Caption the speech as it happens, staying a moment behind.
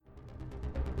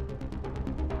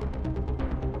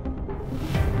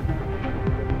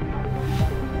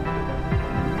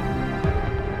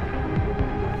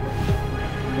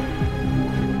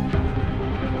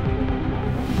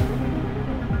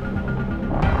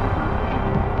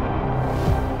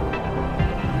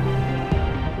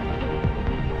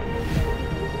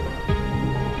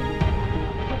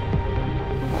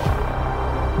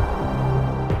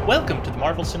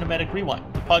Marvel Cinematic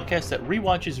Rewind, the podcast that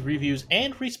rewatches, reviews,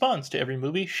 and responds to every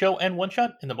movie, show, and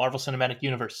one-shot in the Marvel Cinematic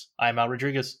Universe. I'm Al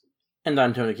Rodriguez. And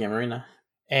I'm Tony Camarina.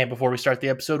 And before we start the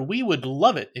episode, we would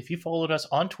love it if you followed us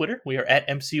on Twitter. We are at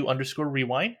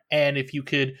MCU_Rewind. And if you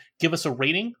could give us a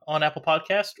rating on Apple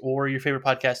Podcast or your favorite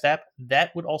podcast app,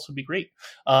 that would also be great.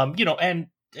 And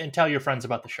tell your friends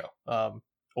about the show.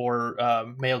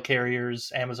 Or mail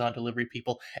carriers, Amazon delivery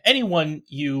people, anyone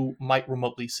you might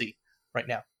remotely see right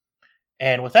now.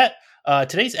 And with that,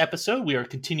 today's episode, we are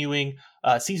continuing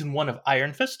Season 1 of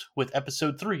Iron Fist with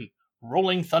Episode 3,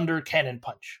 Rolling Thunder Cannon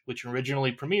Punch, which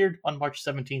originally premiered on March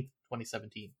 17th,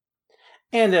 2017.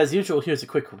 And as usual, here's a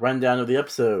quick rundown of the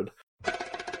episode.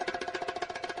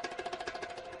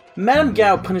 Madame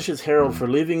Gao punishes Harold for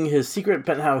leaving his secret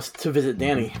penthouse to visit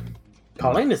Danny.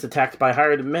 Colleen is attacked by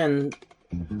men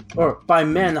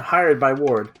hired by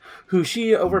Ward, who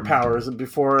she overpowers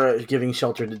before giving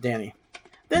shelter to Danny.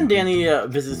 Then Danny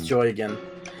visits Joy again,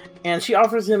 and she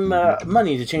offers him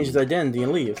money to change his identity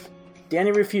and leave.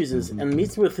 Danny refuses and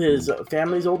meets with his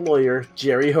family's old lawyer,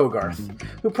 Jerry Hogarth,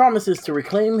 who promises to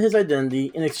reclaim his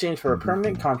identity in exchange for a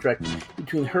permanent contract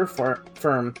between her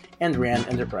firm and Rand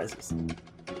Enterprises.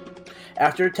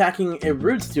 After attacking a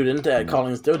rude student at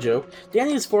Colleen's dojo,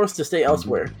 Danny is forced to stay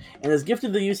elsewhere, and is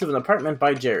gifted the use of an apartment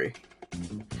by Jerry.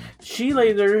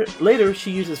 Later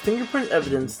she uses fingerprint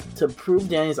evidence to prove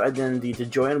Danny's identity to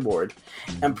Joy and Ward,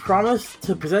 and promise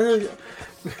to present it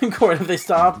in court if they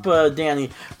stop Danny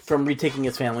from retaking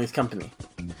his family's company.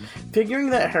 Figuring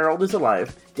that Harold is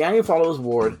alive, Danny follows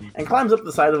Ward and climbs up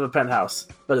the side of a penthouse,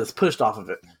 but is pushed off of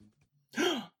it.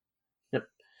 Yep.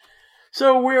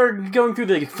 So we're going through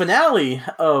the finale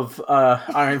of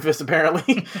Iron Fist,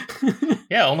 apparently.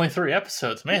 Yeah, only 3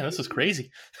 episodes. Man, this is crazy.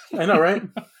 I know, right?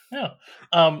 Yeah.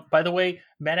 By the way,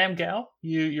 Madame Gao,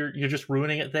 you're just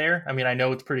ruining it there. I mean, I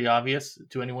know it's pretty obvious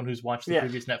to anyone who's watched the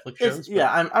previous Netflix shows.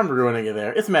 Yeah, I'm ruining it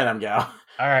there. It's Madame Gao.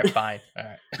 All right, fine. All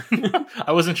right.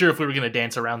 I wasn't sure if we were going to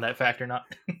dance around that fact or not.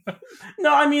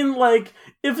 No, I mean, like,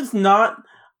 if it's not...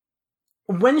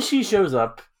 When she shows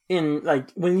up,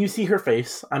 when you see her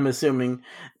face, I'm assuming,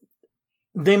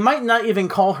 they might not even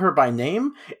call her by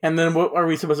name, and then what are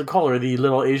we supposed to call her? The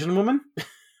little Asian woman?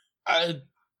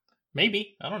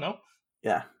 Maybe. I don't know.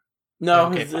 Yeah. No,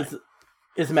 okay,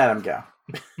 it's Madame Gao.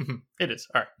 It is.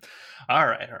 All right.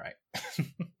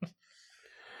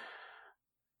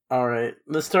 All right.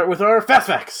 Let's start with our fast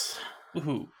facts.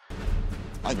 Woohoo.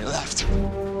 On your left.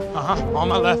 On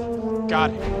my left.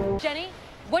 Got it. Jenny,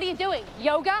 what are you doing?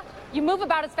 Yoga? You move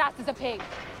about as fast as a pig.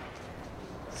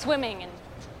 Swimming and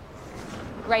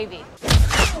gravy.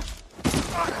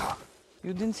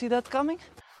 You didn't see that coming?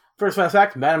 First fast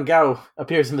fact, Madame Gao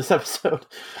appears in this episode.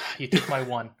 You took my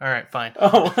one. All right, fine.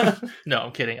 Oh. No,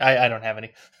 I'm kidding. I don't have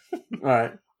any. All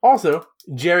right. Also,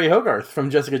 Jerry Hogarth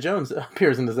from Jessica Jones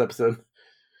appears in this episode.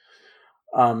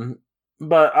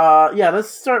 Let's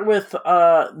start with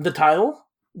the title,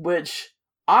 which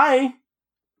I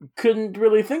couldn't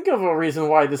really think of a reason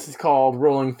why this is called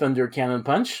Rolling Thunder Cannon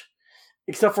Punch,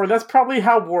 except for that's probably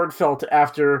how Ward felt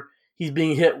after he's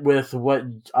being hit with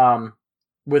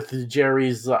with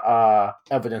Jerry's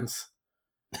evidence.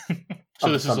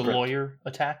 So this is a lawyer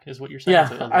attack, is what you're saying?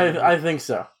 Yeah, I think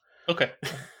so. Okay.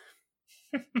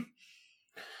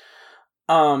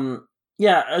 Talking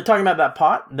about that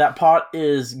pot. That pot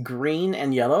is green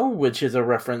and yellow, which is a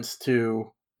reference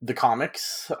to the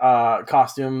comics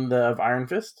costume of Iron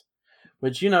Fist,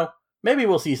 which, maybe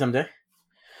we'll see someday.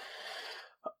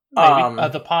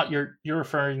 Maybe. The pot you're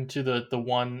referring to the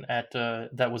one at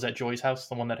that was at Joy's house,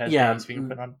 the one that has Danny's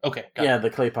fingerprint on. Okay, got it. The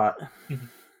clay pot.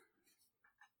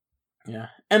 Yeah,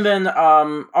 and then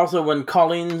also when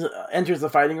Colleen enters the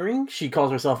fighting ring, she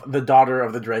calls herself the Daughter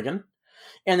of the Dragon,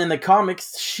 and in the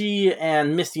comics, she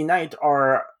and Misty Knight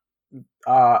are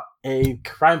a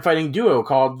crime-fighting duo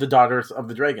called the Daughters of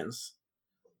the Dragons,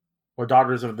 or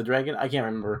Daughters of the Dragon. I can't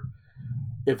remember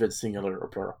if it's singular or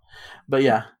plural, but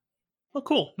yeah. Oh,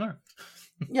 cool. No.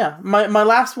 Yeah, my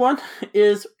last one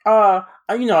is, I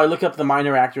look up the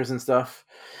minor actors and stuff,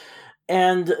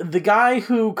 and the guy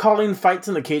who Colleen fights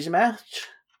in the cage match,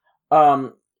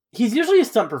 he's usually a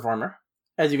stunt performer,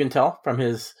 as you can tell from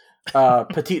his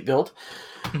petite build.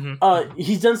 Mm-hmm.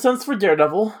 He's done stunts for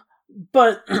Daredevil,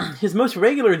 but his most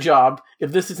regular job,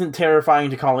 if this isn't terrifying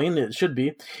to Colleen, it should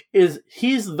be, is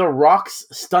he's The Rock's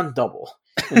stunt double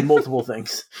in multiple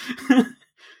things.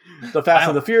 The Fast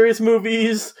and the Furious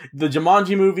movies, the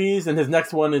Jumanji movies, and his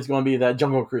next one is going to be that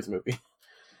Jungle Cruise movie.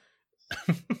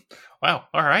 Wow,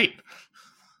 all right.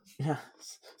 Yeah.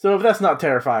 So if that's not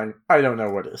terrifying, I don't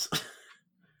know what is.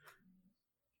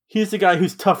 He's the guy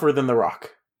who's tougher than The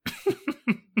Rock.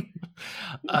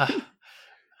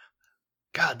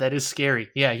 God, that is scary.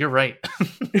 Yeah, you're right.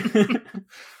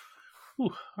 Ooh,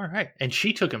 all right. And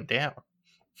she took him down.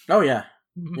 Oh, yeah.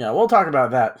 Mhm. Yeah, we'll talk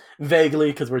about that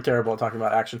vaguely because we're terrible at talking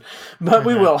about action. But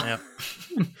we will. Yeah.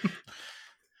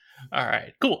 All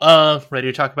right, cool. Ready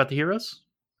to talk about the heroes?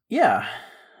 Yeah.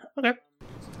 Okay.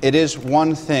 It is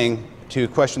one thing to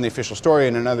question the official story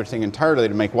and another thing entirely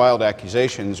to make wild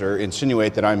accusations or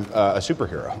insinuate that I'm a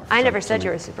superhero. I never said you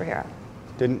were a superhero.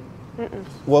 Didn't?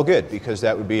 Well, good, because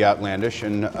that would be outlandish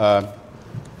and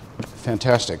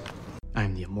fantastic. I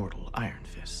am the immortal Iron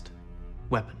Fist,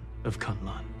 weapon of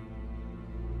Kunlun.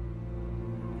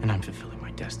 And I'm fulfilling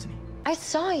my destiny. I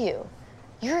saw you.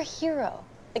 You're a hero.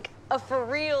 Like a for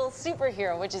real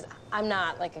superhero, which is, I'm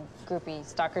not like a groupie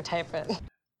stalker type.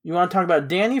 You want to talk about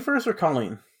Danny first or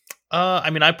Colleen? I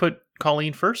mean, I put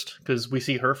Colleen first because we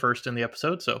see her first in the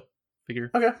episode, so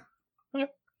figure. Okay.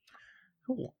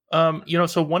 Cool.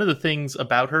 So one of the things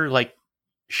about her, like,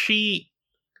 she,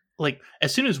 like,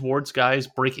 as soon as Ward's guys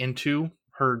break into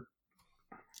her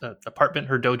apartment,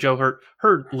 her dojo,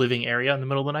 her living area in the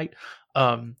middle of the night,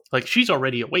 like, she's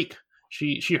already awake.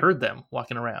 She heard them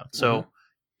walking around, so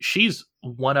she's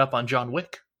one up on John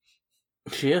Wick.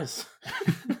 She is.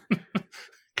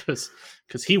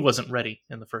 Because he wasn't ready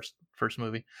in the first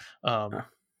movie.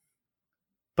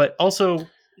 But also,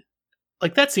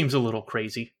 like, that seems a little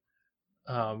crazy.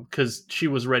 Because she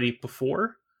was ready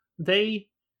before they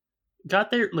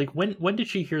got there. Like, when did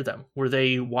she hear them? Were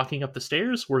they walking up the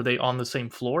stairs? Were they on the same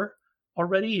floor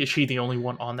already? Is she the only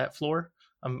one on that floor?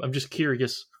 I'm just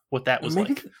curious what that was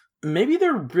like. Maybe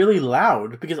they're really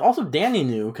loud, because also Danny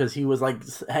knew, because he was, like,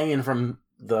 hanging from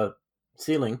the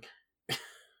ceiling.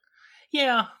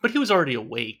 Yeah, but he was already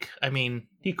awake. I mean,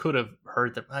 he could have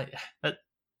heard them.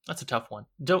 That's a tough one.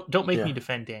 Don't make me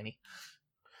defend Danny.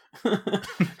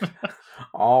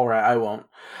 All right, I won't.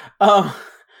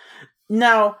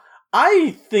 Now,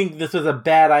 I think this was a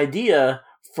bad idea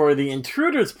for the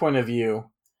intruders' point of view,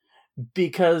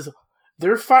 because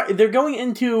they're going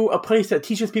into a place that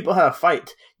teaches people how to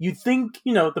fight. You'd think,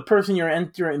 the person you're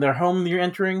entering, their home you're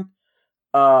entering,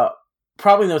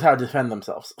 probably knows how to defend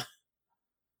themselves.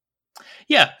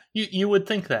 Yeah, you would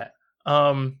think that.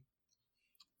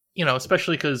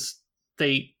 Especially because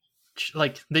they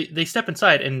step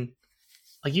inside and,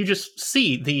 like, you just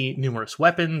see the numerous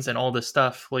weapons and all this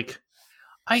stuff. Like,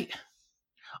 I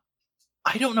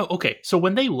don't know. Okay, so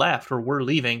when they left or were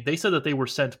leaving, they said that they were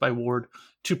sent by Ward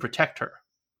to protect her.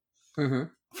 Mm-hmm.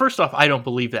 First off, I don't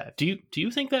believe that. Do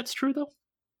you think that's true, though?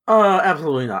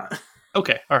 Absolutely not.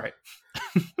 Okay, all right.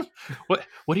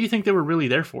 What do you think they were really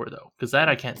there for, though? Because that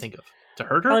I can't think of. To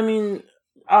hurt her? I mean,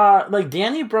 like,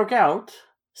 Danny broke out,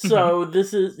 so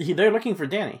they're looking for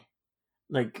Danny.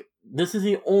 Like, this is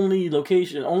the only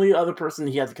other person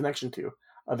he has a connection to,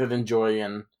 other than Joy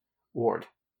and Ward.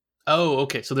 Oh,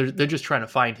 okay. So they're just trying to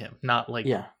find him, not like...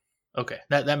 Yeah. Okay,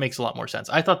 that makes a lot more sense.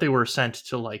 I thought they were sent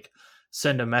to, like,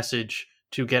 send a message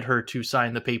to get her to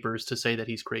sign the papers to say that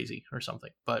he's crazy or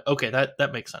something. But okay,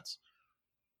 that makes sense.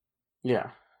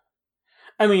 Yeah.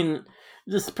 I mean,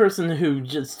 this person who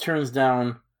just turns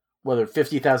down, whether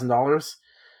 $50,000,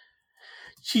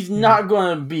 she's not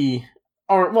going to be...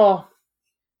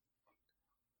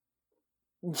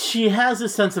 she has a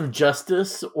sense of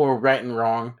justice or right and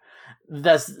wrong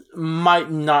that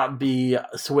might not be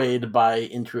swayed by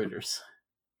intruders.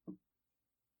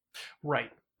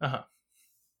 Right. Uh-huh.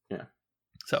 Yeah.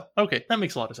 So, okay, that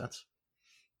makes a lot of sense.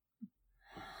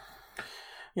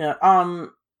 Yeah,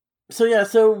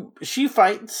 so she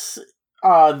fights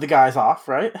the guys off,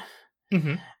 right?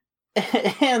 Mm-hmm.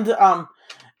 And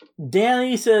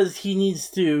Danny says he needs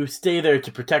to stay there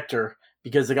to protect her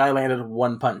because the guy landed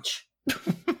one punch.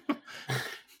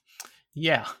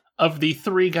 Yeah, of the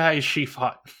 3 guys she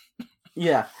fought.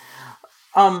 Yeah.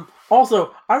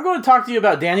 Also, I'm going to talk to you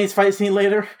about Danny's fight scene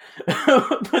later,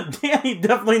 but Danny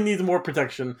definitely needs more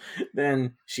protection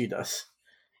than she does.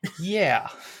 Yeah.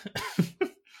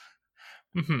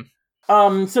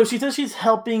 Mm-hmm. So she says she's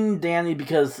helping Danny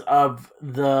because of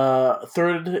the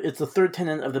third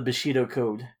tenet of the Bushido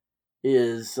Code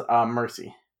is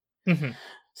mercy. Mm-hmm.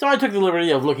 So I took the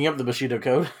liberty of looking up the Bushido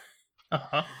Code.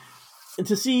 Uh-huh. And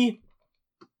to see,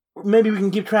 maybe we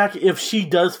can keep track if she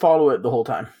does follow it the whole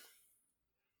time.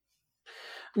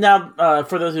 Now,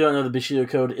 for those who don't know, the Bushido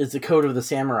Code is the code of the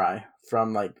samurai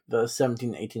from, like, the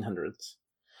 1800s.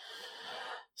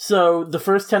 So the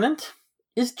first tenet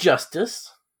is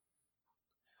justice.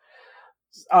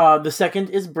 The second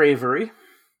is bravery.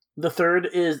 The third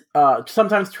is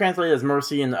sometimes translated as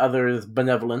mercy and others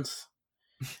benevolence.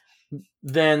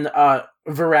 Then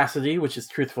veracity, which is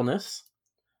truthfulness.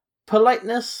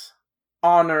 Politeness,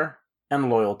 honor, and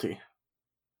loyalty.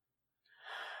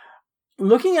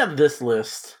 looking at this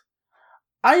list,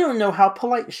 I don't know how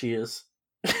polite she is.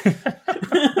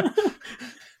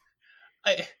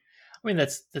 I mean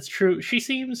that's true. She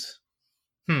seems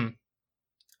I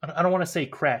don't want to say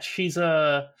crass. She's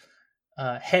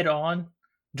head on,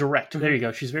 direct. There you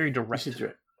go. She's very direct. She's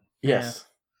direct. Yes.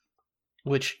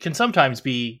 Yeah. Which can sometimes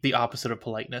be the opposite of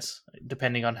politeness,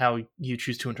 depending on how you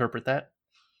choose to interpret that.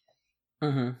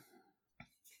 Mm-hmm.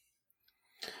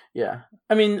 Yeah.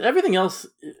 I mean, everything else,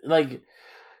 like,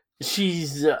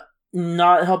 she's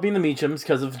not helping the Meachums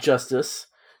because of justice.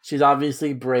 She's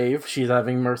obviously brave. She's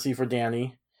having mercy for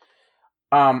Danny.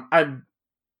 I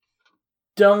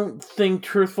don't think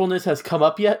truthfulness has come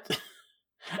up yet.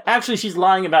 Actually, she's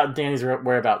lying about Danny's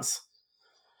whereabouts.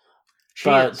 She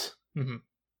is. Mm-hmm.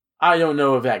 I don't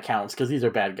know if that counts, because these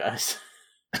are bad guys.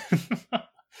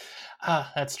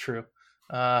 That's true.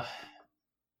 I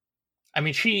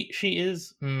mean, she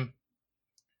is,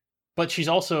 but she's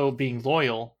also being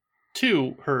loyal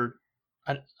to her.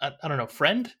 I don't know,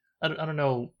 friend. I don't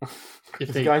know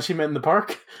if the guy she met in the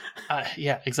park.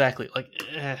 Yeah, exactly. Like,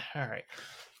 all right.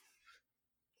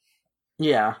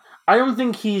 Yeah, I don't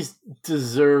think he's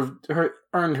earned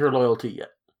her loyalty yet.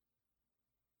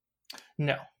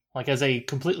 No, like as a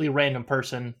completely random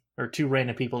person or two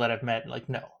random people that I've met, like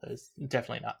no, it's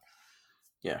definitely not.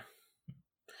 Yeah,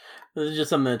 this is just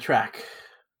something to track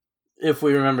if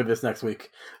we remember this next week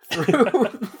through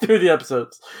the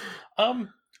episodes.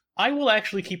 I will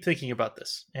actually keep thinking about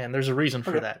this, and there's a reason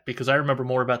for that, because I remember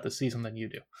more about this season than you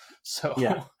do. So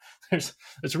yeah. there's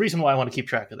a reason why I want to keep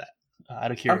track of that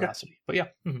out of curiosity. But yeah.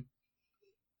 Mm-hmm.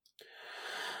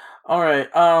 All right.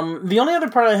 The only other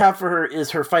part I have for her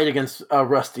is her fight against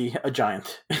Rusty, a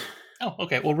giant. Oh,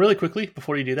 okay. Well, really quickly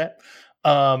before you do that,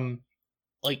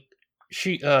 like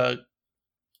she,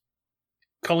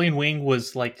 Colleen Wing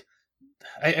was like,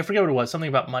 I forget what it was, something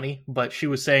about money, but she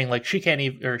was saying like she can't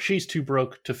even, or she's too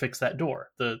broke to fix that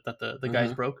door that the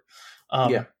guy's broke.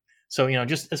 Yeah. So, you know,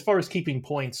 just as far as keeping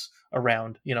points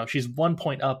around, you know, she's 1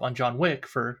 point up on John Wick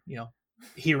for, you know,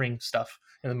 hearing stuff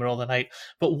in the middle of the night,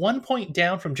 but 1 point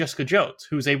down from Jessica Jones,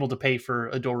 who's able to pay for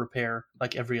a door repair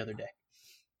like every other day.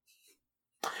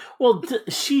 Well,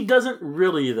 she doesn't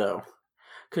really though,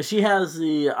 because she has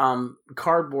the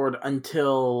cardboard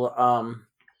until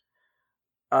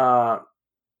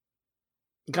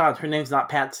God, her name's not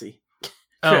Patsy.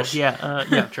 Trish. Yeah,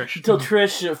 Trish. Until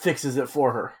Trish fixes it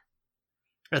for her.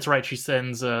 That's right. She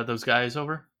sends those guys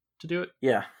over to do it.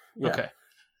 Yeah. Okay.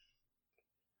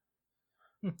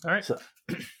 All right.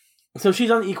 So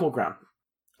she's on equal ground.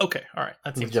 Okay. All right.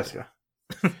 That seems Jessica.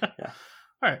 Yeah.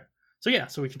 All right.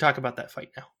 So we can talk about that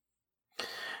fight now.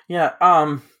 Yeah.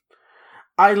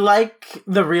 I like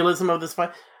the realism of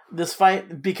this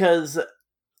fight because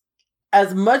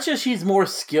as much as she's more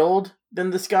skilled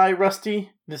than this guy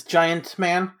Rusty, this giant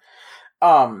man,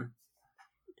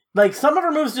 like some of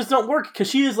her moves just don't work because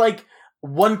she is like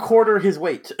 1/4 his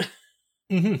weight.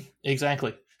 Mm-hmm.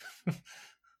 Exactly.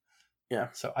 Yeah.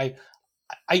 So I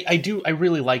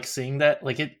really like seeing that.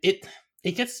 Like it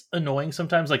gets annoying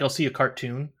sometimes. Like I'll see a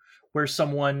cartoon where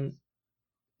someone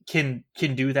can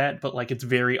do that, but like it's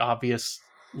very obviously,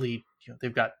 you know,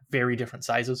 they've got very different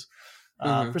sizes.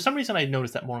 For some reason, I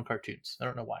noticed that more in cartoons. I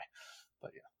don't know why,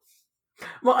 but yeah.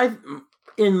 Well,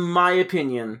 in my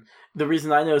opinion, the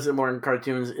reason I notice it more in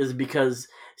cartoons is because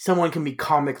someone can be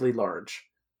comically large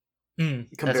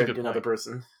compared to another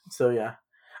person. So yeah,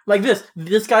 like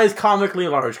this guy is comically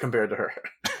large compared to her.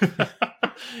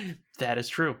 That is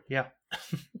true. Yeah.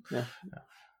 Yeah.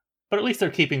 But at least they're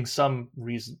keeping some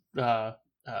reason,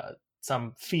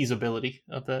 some feasibility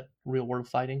of that real world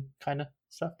fighting kind of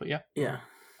stuff. But yeah. Yeah.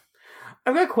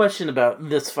 I've got a question about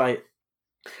this fight.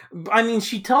 I mean,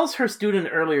 she tells her student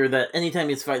earlier that anytime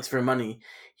he fights for money,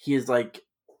 he is like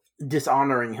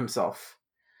dishonoring himself.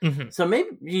 Mm-hmm. So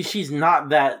maybe she's not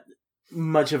that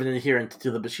much of an adherent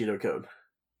to the Bushido code.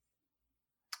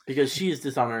 Because she is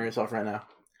dishonoring herself right now.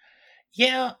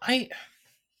 Yeah, I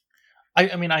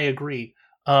mean, I agree.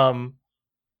 I'm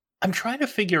trying to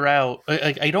figure out,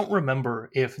 I don't remember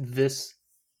if this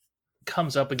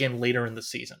comes up again later in the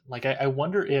season. Like, I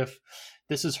wonder if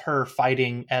this is her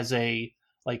fighting as a,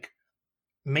 like,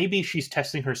 maybe she's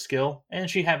testing her skill and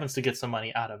she happens to get some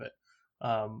money out of it.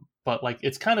 But, like,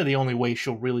 it's kind of the only way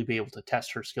she'll really be able to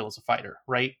test her skill as a fighter,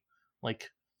 right?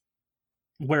 Like,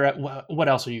 what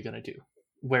else are you going to do?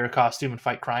 Wear a costume and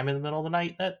fight crime in the middle of the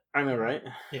night? I know, right?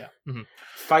 Yeah. Mm-hmm.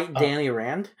 Fight Danny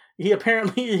Rand?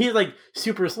 He's like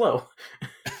super slow.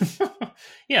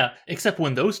 Yeah, except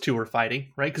when those two are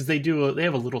fighting, right? Because they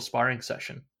have a little sparring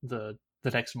session the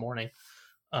next morning,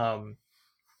 and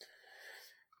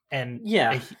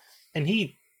yeah, and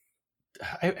he,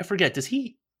 I forget. Does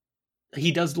he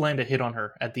does land a hit on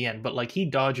her at the end, but like he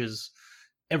dodges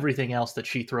everything else that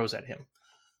she throws at him.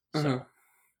 So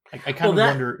I kind of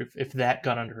wonder if that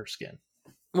got under her skin.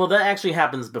 Well, that actually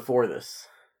happens before this.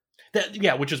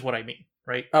 Which is what I mean,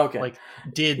 right? Okay. Like,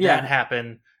 did that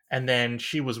happen? And then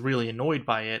she was really annoyed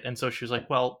by it, and so she was like,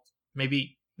 "Well,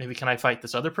 maybe can I fight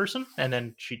this other person?" And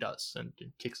then she does, and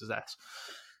kicks his ass.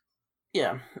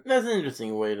 Yeah, that's an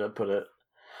interesting way to put it.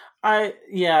 I'm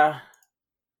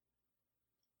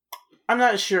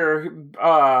not sure.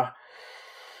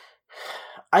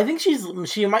 I think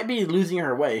she might be losing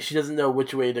her way. She doesn't know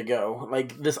which way to go.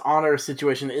 Like, this honor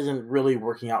situation isn't really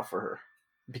working out for her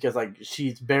because like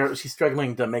she's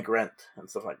struggling to make rent and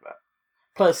stuff like that.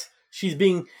 Plus, she's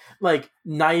being like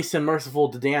nice and merciful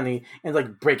to Danny and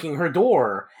like breaking her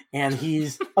door, and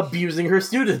he's abusing her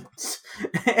students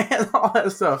and all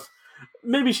that stuff.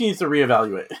 Maybe she needs to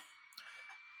reevaluate.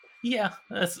 Yeah,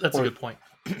 that's a good point.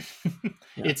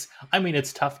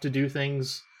 It's tough to do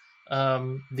things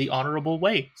the honorable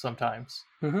way sometimes,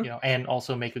 and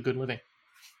also make a good living.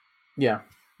 Yeah,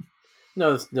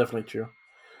 no, that's definitely true.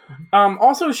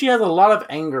 Also, she has a lot of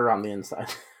anger on the inside.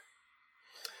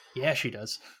 Yeah, she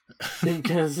does.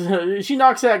 Because she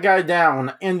knocks that guy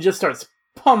down and just starts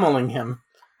pummeling him.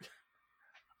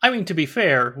 I mean, to be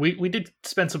fair, we did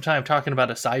spend some time talking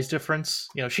about a size difference.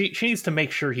 She needs to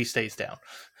make sure he stays down.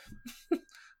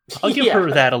 I'll give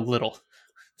her that a little.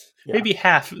 Yeah. Maybe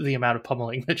half the amount of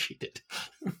pummeling that she did.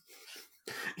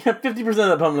 Yeah, 50% of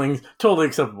the pummeling is totally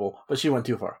acceptable, but she went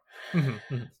too far.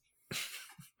 Mm-hmm.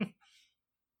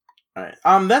 All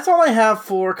right. That's all I have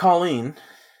for Colleen.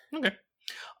 Okay.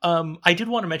 I did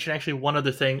want to mention actually one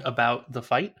other thing about the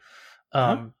fight.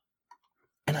 And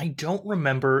I don't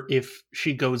remember if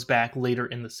she goes back later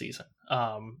in the season.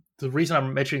 The reason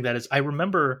I'm mentioning that is I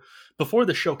remember before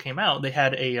the show came out, they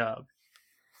had a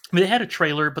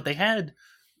trailer, but they had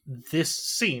this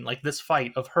scene, like this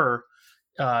fight of her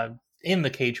in the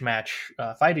cage match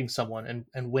fighting someone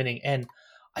and winning. And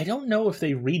I don't know if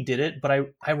they redid it, but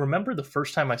I remember the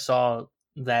first time I saw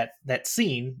that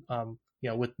scene,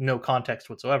 with no context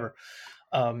whatsoever.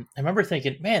 I remember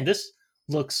thinking, man, this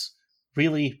looks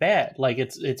really bad. Like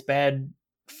it's bad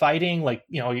fighting. Like,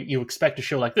 you expect a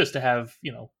show like this to have,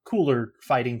 cooler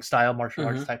fighting style martial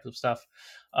arts type of stuff.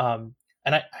 And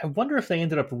I wonder if they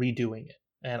ended up redoing it.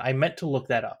 And I meant to look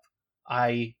that up.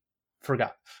 I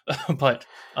forgot. But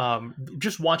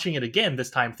just watching it again this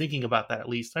time, thinking about that at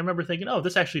least, I remember thinking, oh,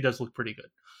 this actually does look pretty good.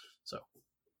 So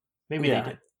maybe they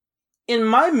did. In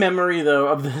my memory, though,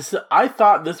 of this, I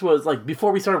thought this was, like,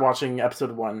 before we started watching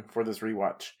episode 1 for this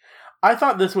rewatch, I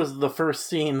thought this was the first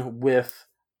scene with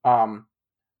Colleen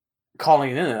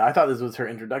in it. I thought this was her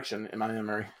introduction in my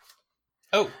memory.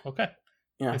 Oh, okay.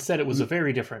 Yeah. Instead, it was a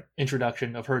very different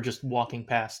introduction of her just walking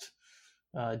past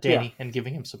Danny and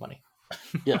giving him some money.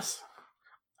 Yes.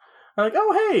 I'm like,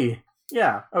 oh, hey.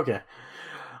 Yeah, okay.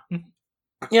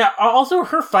 Yeah, also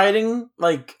her fighting,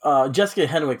 like Jessica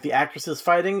Henwick, the actress's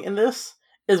fighting in this,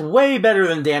 is way better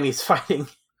than Danny's fighting.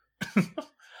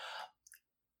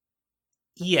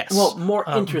 Yes. Well, more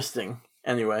interesting,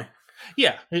 anyway.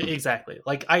 Yeah, exactly.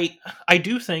 Like, I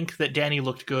do think that Danny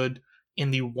looked good in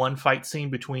the one fight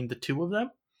scene between the two of them,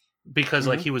 because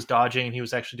like he was dodging and he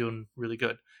was actually doing really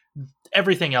good.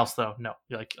 Everything else, though, no.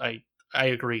 Like, I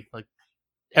agree. Like,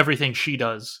 everything she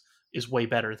does is way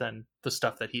better than the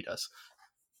stuff that he does.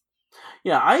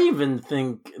 Yeah, I even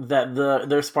think that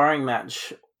their sparring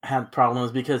match had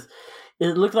problems because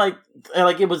it looked like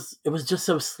it was just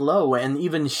so slow, and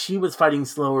even she was fighting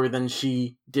slower than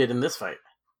she did in this fight.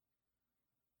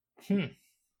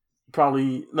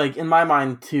 Probably, like, in my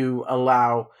mind, to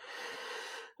allow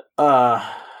God,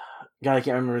 I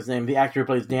can't remember his name, the actor who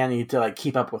plays Danny, to like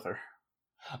keep up with her.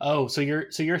 Oh, so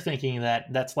you're thinking that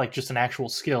that's like just an actual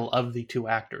skill of the two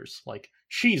actors. Like,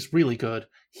 she's really good.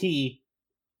 He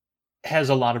has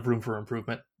a lot of room for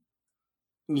improvement.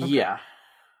 Okay. Yeah.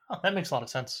 Oh, that makes a lot of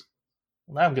sense.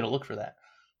 Well, now I'm going to look for that.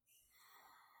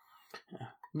 Yeah.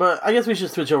 But I guess we should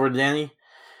switch over to Danny.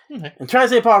 Okay. And try to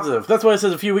stay positive. That's what I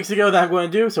said a few weeks ago that I'm going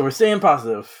to do, so we're staying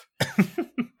positive.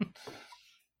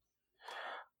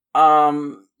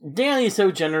 Danny's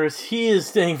so generous, he is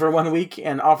staying for 1 week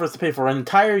and offers to pay for an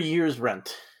entire year's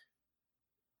rent.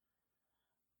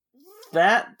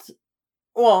 That,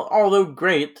 well, although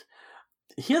great,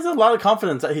 he has a lot of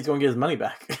confidence that he's going to get his money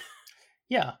back.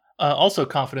 Yeah. Also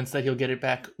confidence that he'll get it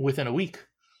back within a week.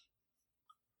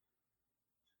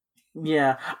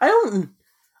 Yeah. I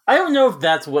don't know if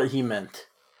that's what he meant.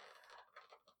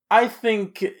 I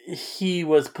think he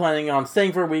was planning on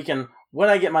staying for a week, and when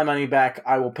I get my money back,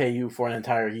 I will pay you for an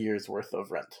entire year's worth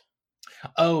of rent.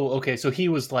 Oh, okay. So he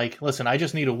was like, listen, I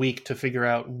just need a week to figure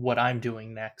out what I'm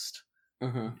doing next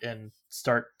and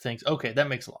start things. Okay, that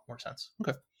makes a lot more sense.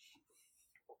 Okay.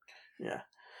 Yeah.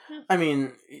 I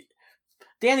mean,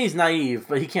 Danny's naive,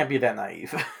 but he can't be that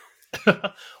naive.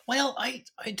 Well, I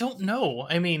don't know.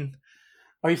 I mean,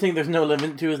 are you saying there's no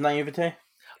limit to his naivete?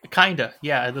 Kinda,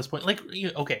 yeah. At this point, like,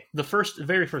 okay, the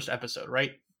very first episode,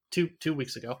 right? Two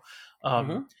weeks ago,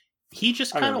 he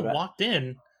just kind of walked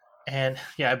in, and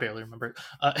yeah, I barely remember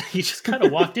it. He just kind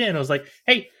of walked in and was like,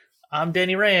 "Hey, I'm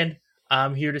Danny Rand.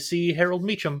 I'm here to see Harold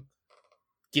Meacham.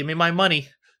 Give me my money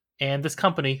and this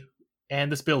company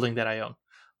and this building that I own."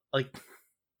 Like,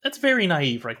 that's very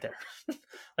naive right there.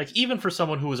 Like, even for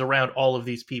someone who was around all of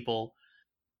these people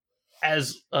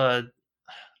as I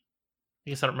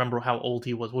guess I don't remember how old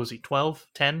he was. What was he, 12?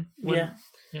 10? Yeah.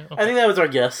 Okay. I think that was our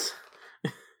guess.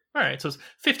 All right, so it's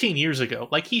 15 years ago.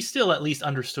 Like, he still at least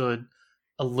understood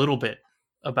a little bit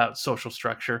about social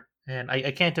structure. And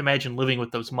I can't imagine living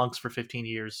with those monks for 15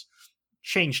 years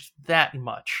changed that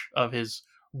much of his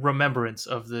remembrance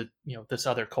of the, this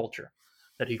other culture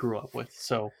that he grew up with.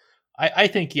 So I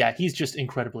think, yeah, he's just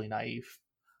incredibly naive.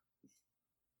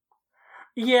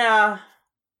 Yeah.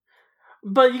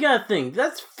 But you gotta think,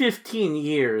 that's 15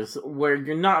 years where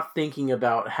you're not thinking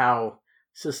about how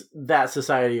that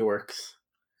society works.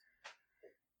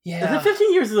 Yeah.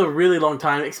 15 years is a really long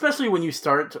time, especially when you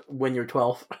start when you're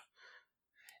 12.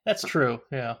 That's true,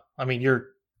 yeah. I mean,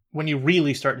 when you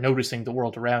really start noticing the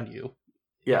world around you.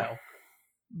 Yeah.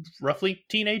 Roughly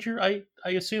teenager, I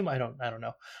assume. I don't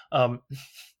know.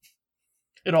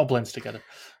 It all blends together.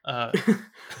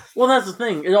 Well, that's the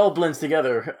thing. It all blends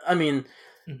together. I mean,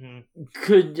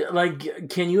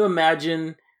 can you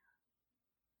imagine?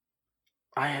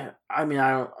 I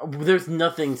don't. There's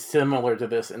nothing similar to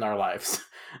this in our lives.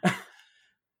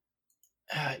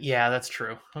 Yeah, that's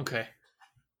true. Okay.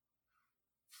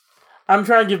 I'm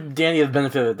trying to give Danny the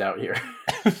benefit of the doubt here,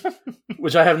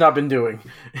 which I have not been doing.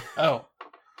 Oh.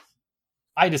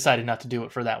 I decided not to do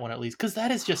it for that one, at least, because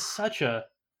that is just such a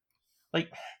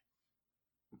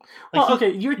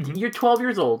okay, you're 12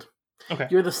 years old. Okay,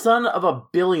 you're the son of a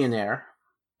billionaire.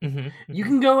 You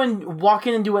can go and walk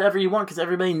in and do whatever you want because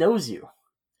everybody knows you.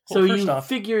 Well, so you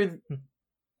figure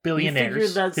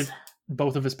billionaires.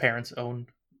 Both of his parents owned.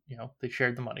 They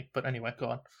shared the money. But anyway, go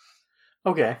on.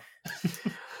 Okay.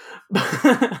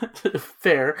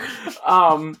 Fair.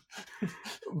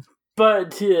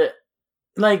 But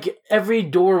every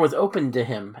door was open to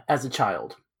him as a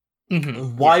child.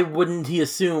 Why wouldn't he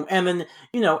assume? And then,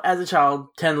 as a child,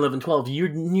 10, 11, 12,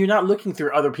 you're not looking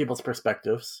through other people's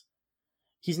perspectives.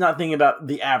 He's not thinking about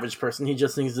the average person. He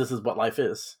just thinks this is what life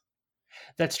is.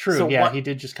 That's true. So yeah, he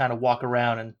did just kind of walk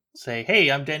around and say,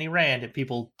 "Hey, I'm Danny Rand," and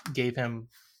people gave him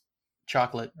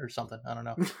chocolate or something. I don't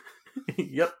know.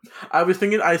 Yep. I was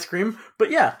thinking ice cream,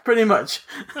 but yeah, pretty much.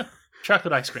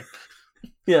 Chocolate ice cream.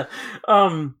 Yeah.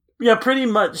 Yeah, pretty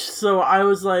much. So I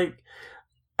was like,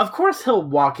 of course he'll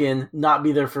walk in, not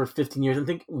be there for 15 years, and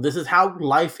think this is how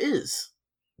life is.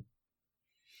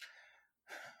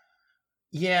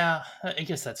 Yeah, I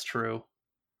guess that's true.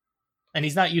 And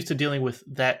he's not used to dealing with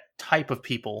that type of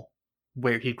people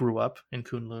where he grew up in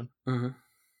Kunlun.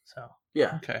 So,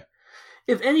 yeah. Okay.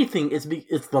 If anything,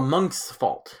 it's the monks'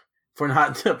 fault for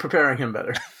not preparing him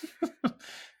better.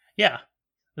 Yeah,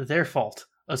 their fault,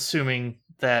 assuming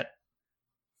that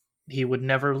he would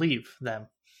never leave them.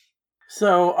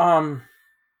 So,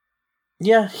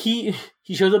 yeah, he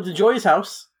shows up to Joy's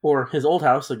house, or his old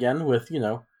house again, with,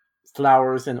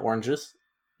 flowers and oranges.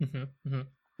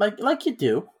 Like you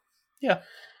do. Yeah.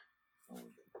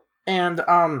 And,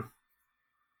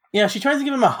 yeah, she tries to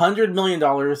give him $100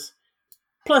 million,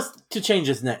 plus to change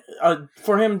his name,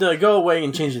 for him to go away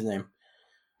and change his name.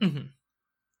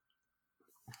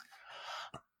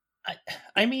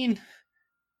 I mean,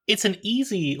 it's an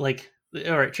easy,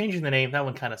 alright, changing the name, that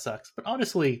one kind of sucks. But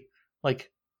honestly,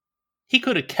 he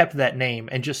could have kept that name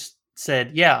and just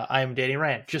said, yeah, I'm Danny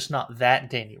Rand, just not that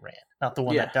Danny Rand, not the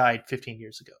one that died 15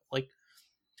 years ago.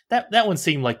 That one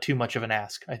seemed like too much of an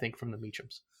ask, I think, from the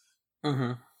Meachams.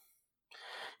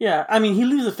 Yeah, I mean, he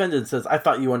leaves offended and says, I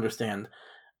thought you understood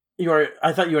to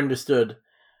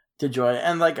Joy.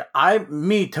 And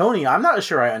Tony, I'm not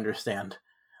sure I understand.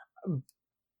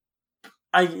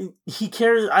 He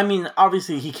cares. I mean,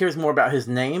 obviously, he cares more about his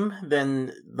name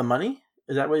than the money.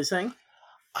 Is that what he's saying?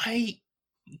 I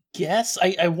guess.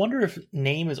 I wonder if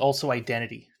name is also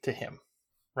identity to him,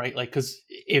 right? Because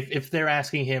if they're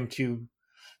asking him to,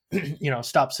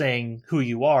 stop saying who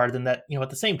you are, then that, at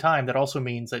the same time, that also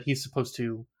means that he's supposed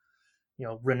to,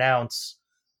 renounce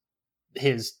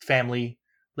his family,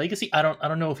 legacy. I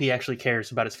don't know if he actually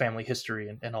cares about his family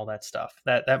history and all that stuff.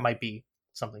 That might be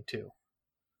something too.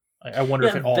 I wonder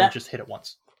if it all just hit at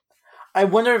once. I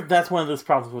wonder if that's one of those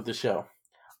problems with the show.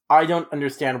 I don't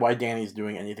understand why Danny's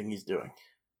doing anything he's doing.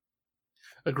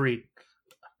 Agreed.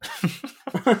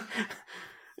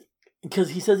 Because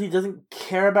he says he doesn't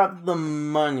care about the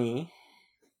money,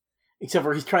 except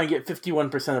for he's trying to get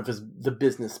 51% of the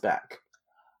business back.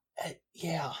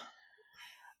 Yeah.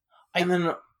 And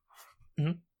then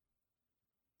Mhm.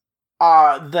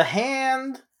 The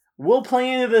Hand will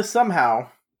play into this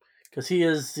somehow, because he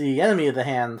is the enemy of the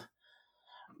Hand.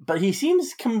 But he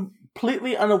seems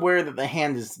completely unaware that the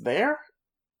Hand is there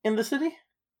in the city.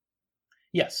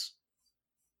 Yes.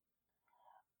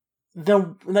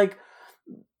 Then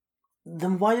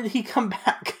why did he come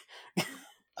back?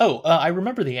 I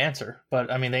remember the answer,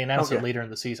 but I mean, they announced it Okay. later in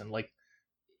the season. Like,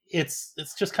 it's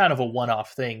just kind of a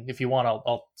one-off thing. If you want,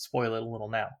 I'll spoil it a little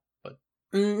now. But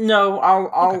No, I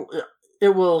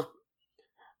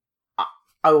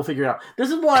will figure it out.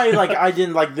 This is why, like, I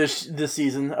didn't like this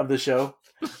season of the show.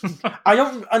 I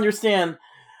don't understand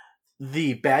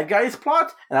the bad guy's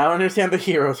plot, and I don't understand the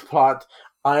hero's plot.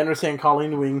 I understand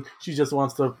Colleen Wing. She just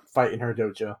wants to fight in her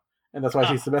dojo, and that's why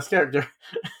she's the best character.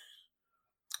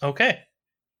 Okay.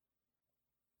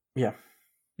 Yeah.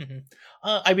 Mm-hmm.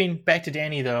 I mean, back to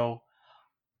Danny though.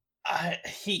 I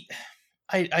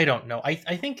don't know.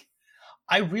 I think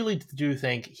I really do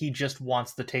think he just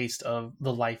wants the taste of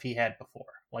the life he had before.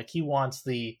 Like, he wants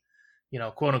the,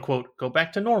 quote unquote, go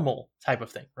back to normal type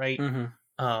of thing, right?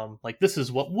 Mm-hmm. Like, this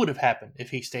is what would have happened if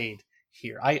he stayed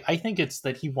here. I think it's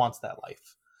that he wants that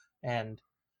life, and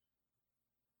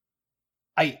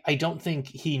I don't think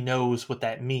he knows what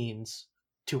that means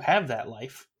to have that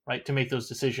life, right? To make those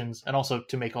decisions, and also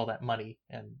to make all that money,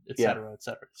 and et cetera, et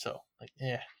cetera. So, like,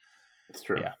 it's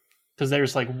true. Yeah, because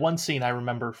there's like one scene I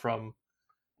remember from,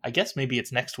 I guess maybe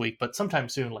it's next week, but sometime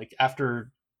soon, like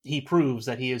after he proves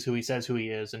that he is who he says who he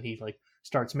is, and he like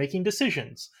starts making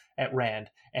decisions at Rand,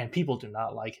 and people do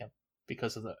not like him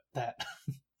because of that.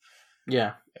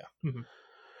 Yeah. Mm-hmm.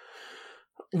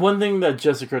 One thing that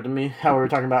just occurred to me, how we were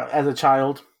talking about as a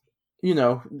child,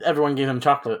 everyone gave him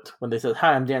chocolate when they said,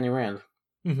 "Hi, I'm Danny Rand."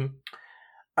 Mm-hmm.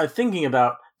 I'm thinking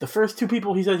about the first two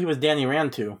people he said he was Danny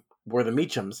Rand to were the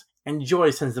Meachums, and Joy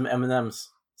sends them M&Ms.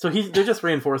 So they're just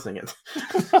reinforcing it.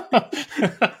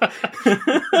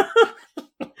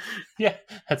 Yeah,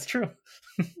 that's true.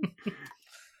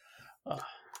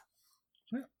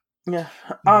 Yeah.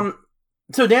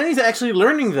 So Danny's actually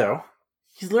learning, though.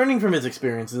 He's learning from his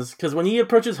experiences, because when he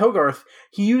approaches Hogarth,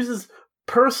 he uses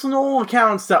personal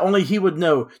accounts that only he would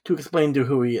know to explain to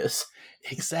who he is.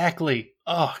 Exactly.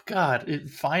 Oh, God.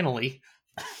 Finally.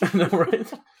 I know,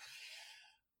 right?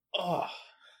 Oh.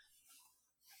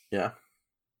 Yeah.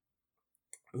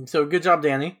 So good job,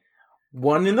 Danny.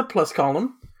 1 in the plus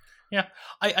column. Yeah.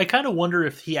 I kind of wonder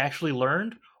if he actually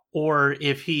learned, or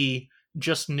if he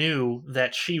just knew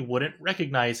that she wouldn't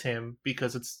recognize him,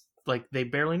 because it's like they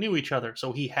barely knew each other,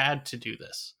 so he had to do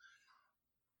this.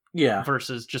 Yeah.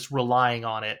 Versus just relying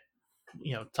on it,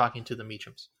 talking to the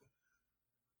Meachums.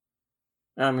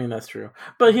 I mean, that's true.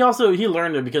 But he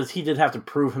learned it because he did have to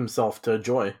prove himself to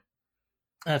Joy.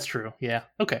 That's true, yeah.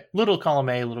 Okay. Little column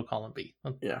A, little column B.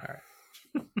 Yeah.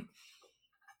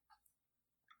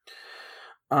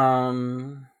 All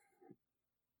right.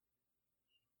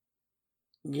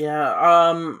 Yeah,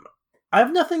 I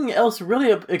have nothing else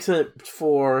really except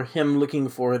for him looking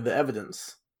for the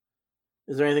evidence.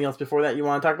 Is there anything else before that you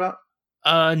want to talk about?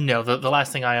 No, the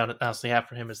last thing I honestly have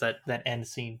for him is that end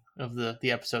scene of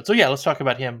the episode. So yeah, let's talk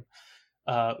about him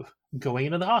going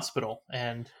into the hospital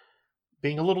and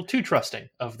being a little too trusting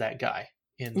of that guy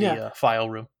in the file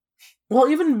room. Well,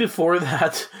 even before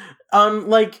that,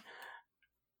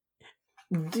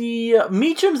 the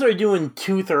Meachums are doing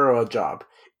too thorough a job.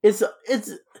 It's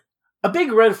a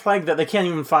big red flag that they can't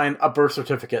even find a birth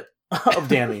certificate of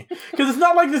Danny. Because it's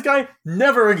not like this guy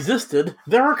never existed.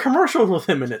 There are commercials with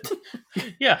him in it.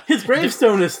 Yeah. His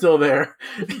gravestone is still there.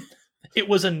 It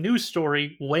was a news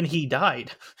story when he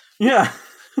died. Yeah.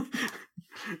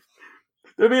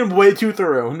 They're being way too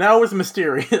thorough. Now it's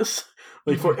mysterious.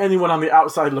 For anyone on the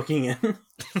outside looking in.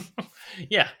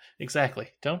 Yeah, exactly.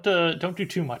 Don't do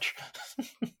too much.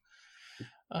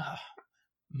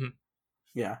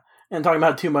 Yeah. And talking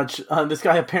about too much, this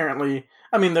guy apparently,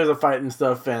 there's a fight and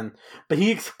stuff, but he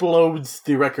explodes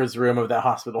the records room of that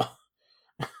hospital.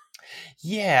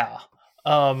 Yeah.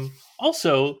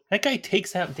 Also, that guy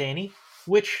takes out Danny,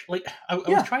 which, I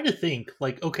was trying to think,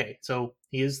 okay, so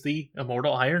he is the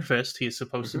immortal Iron Fist. He is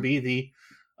supposed to be the,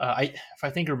 if I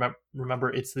think remember,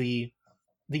 it's the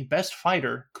best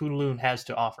fighter Kunlun has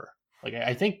to offer. Like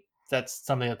I think that's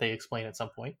something that they explain at some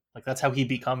point. Like that's how he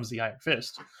becomes the Iron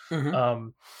Fist. Mm-hmm.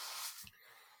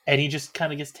 And he just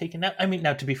kind of gets taken out. I mean,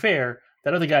 now to be fair,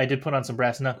 that other guy did put on some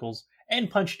brass knuckles and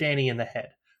punch Danny in the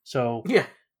head. So Yeah.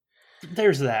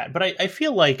 there's that. But I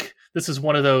feel like this is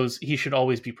one of those he should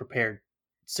always be prepared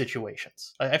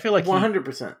situations. I feel like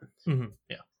 100%.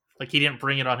 Yeah, like he didn't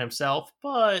bring it on himself,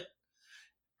 but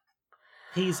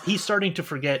he's starting to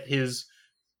forget his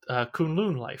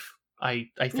Kunlun life. I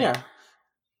think. Yeah.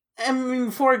 I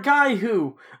mean, for a guy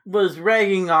who was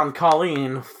ragging on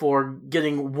Colleen for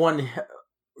getting one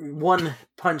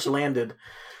punch landed,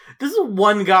 this is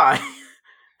one guy.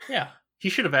 Yeah, he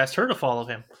should have asked her to follow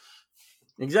him.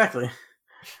 Exactly.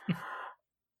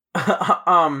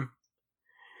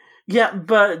 Yeah,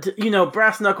 but,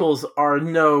 brass knuckles are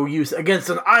no use against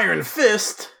an iron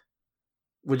fist.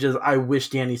 Which is, I wish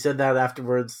Danny said that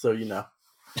afterwards, so, it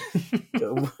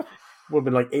would have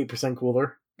been like 8%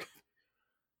 cooler.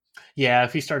 Yeah,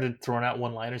 if he started throwing out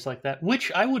one-liners like that,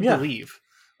 which I would believe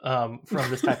from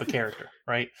this type of character,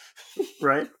 right?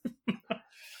 Right.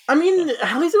 I mean,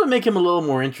 at least it would make him a little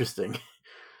more interesting.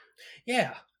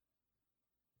 Yeah.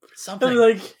 Something. And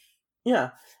like,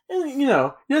 yeah. And, he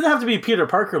doesn't have to be Peter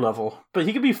Parker level, but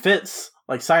he could be Fitz,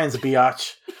 like Science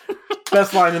Biatch.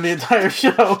 Best line in the entire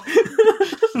show.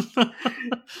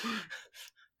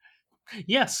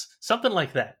 Yes, something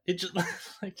like that. It just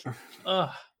like,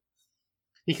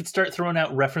 he could start throwing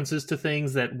out references to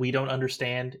things that we don't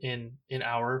understand in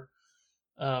our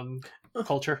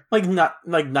culture, like not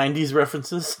like 90s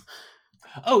references.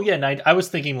 Oh yeah, I was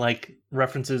thinking like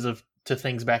references to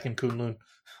things back in Kunlun.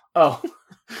 Oh.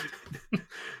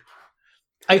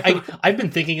 I've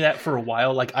been thinking that for a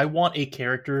while. Like, I want a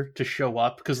character to show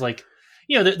up because, like,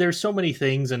 there's so many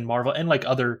things in Marvel and like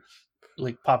other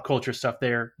like pop culture stuff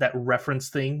there that reference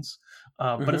things,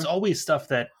 but it's always stuff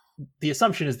that the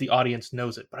assumption is the audience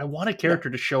knows it. But I want a character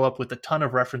to show up with a ton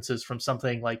of references from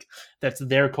something like that's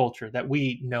their culture that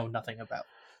we know nothing about.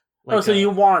 Like, so you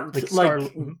want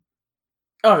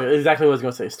Oh, exactly what I was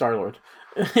going to say. Star-Lord,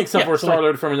 except for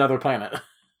Star-Lord from another planet.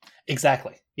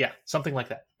 Exactly. Yeah, something like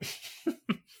that.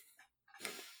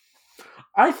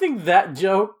 I think that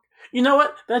joke... You know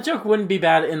what? That joke wouldn't be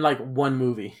bad in, like, one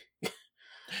movie.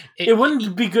 It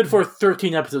wouldn't be good for a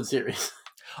 13-episode series.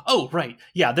 Oh, right.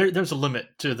 Yeah, there's a limit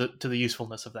to the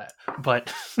usefulness of that.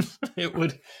 But it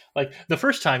would... Like, the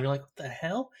first time, you're like, what the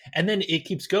hell? And then it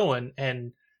keeps going,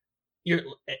 and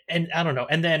I don't know.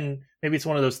 And then maybe it's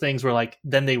one of those things where, like,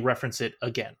 then they reference it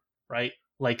again, right?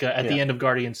 Like, at the end of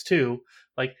Guardians 2,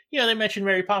 like, they mentioned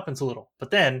Mary Poppins a little,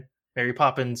 but then Mary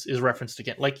Poppins is referenced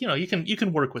again. Like, you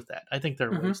can work with that. I think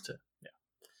there are ways to,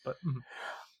 But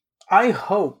I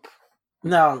hope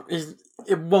now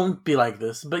it won't be like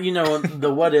this, but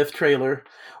the What If trailer,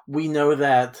 we know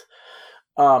that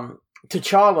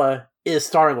T'Challa is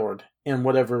Star-Lord in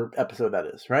whatever episode that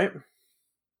is, right?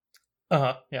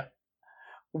 Yeah.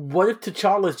 What if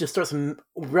T'Challa just starts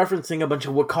referencing a bunch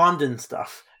of Wakandan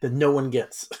stuff that no one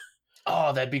gets?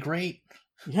 Oh, that'd be great.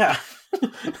 Yeah.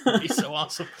 That'd be so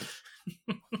awesome.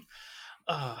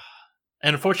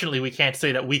 And unfortunately, we can't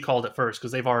say that we called it first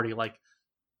because they've already like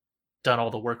done all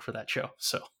the work for that show.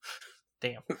 So,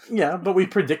 damn. Yeah, but we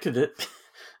predicted it.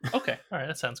 Okay, all right,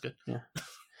 that sounds good. Yeah.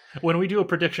 When we do a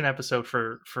prediction episode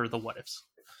for the What Ifs.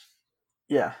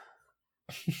 Yeah.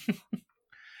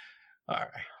 All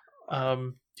right.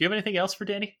 Do you have anything else for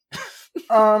Danny?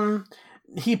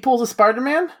 He pulls a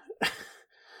Spider-Man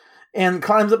and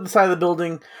climbs up the side of the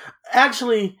building.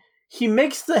 Actually, he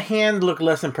makes the hand look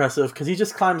less impressive because he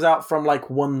just climbs out from like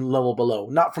one level below,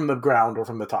 not from the ground or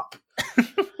from the top.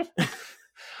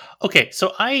 Okay,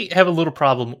 so I have a little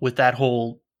problem with that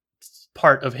whole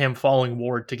part of him following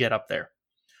Ward to get up there.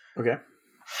 Okay.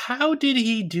 How did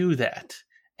he do that?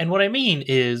 And what I mean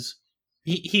is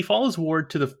he follows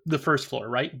Ward to the first floor,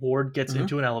 right? Ward gets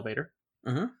into an elevator.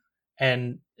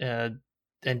 And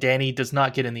Danny does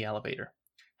not get in the elevator.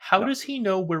 How does he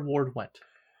know where Ward went?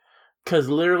 Because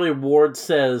literally Ward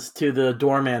says to the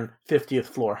doorman, 50th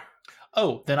floor.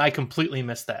 Oh, then I completely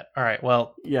missed that. All right,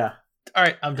 well... Yeah. All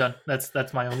right, I'm done.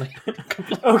 That's my only...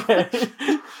 Okay.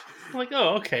 I'm like,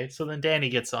 oh, okay. So then Danny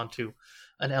gets onto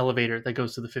an elevator that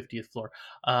goes to the 50th floor.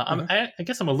 I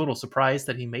guess I'm a little surprised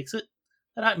that he makes it.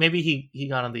 Maybe he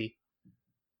got on the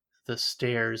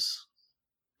stairs...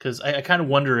 Because I kind of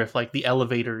wonder if, like, the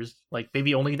elevators, like,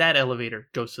 maybe only that elevator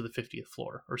goes to the 50th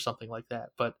floor or something like that.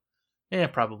 But,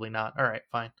 probably not. All right,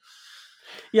 fine.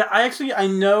 Yeah, I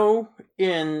know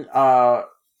in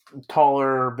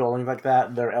taller buildings like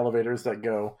that, there are elevators that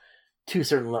go to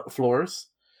certain floors.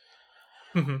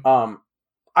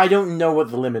 I don't know what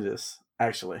the limit is,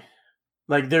 actually.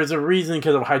 Like, there's a reason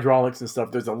because of hydraulics and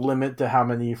stuff. There's a limit to how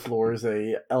many floors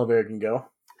a elevator can go.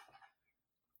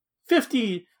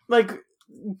 50, like,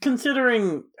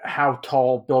 considering how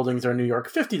tall buildings are in New York,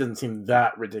 50 doesn't seem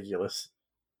that ridiculous.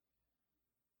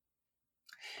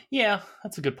 Yeah,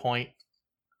 that's a good point.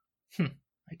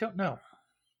 I don't know.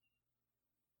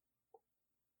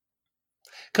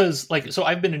 Because, like, so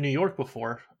I've been to New York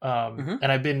before, and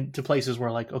I've been to places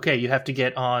where, like, okay, you have to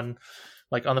get on,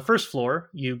 like, on the first floor,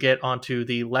 you get onto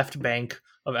the left bank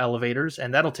of elevators,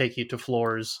 and that'll take you to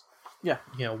floors,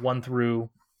 1 through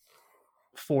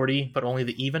 40, but only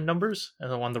the even numbers.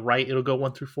 And then on the right, it'll go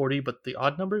 1 through 40, but the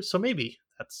odd numbers. So maybe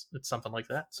it's something like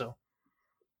that. So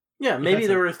yeah, maybe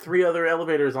there were 3 other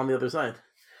elevators on the other side.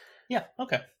 Yeah.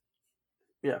 Okay.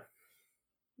 Yeah.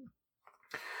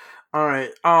 All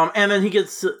right. And then he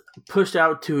gets pushed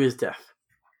out to his death.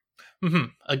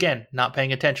 Again, not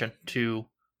paying attention to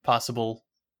possible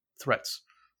threats.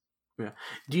 Yeah.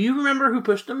 Do you remember who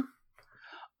pushed him?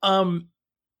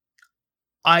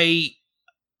 I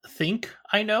think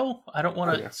I know. I don't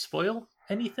want to spoil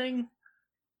anything.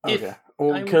 Okay.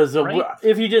 Well, because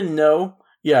if you didn't know,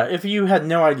 if you had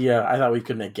no idea, I thought we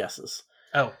could make guesses.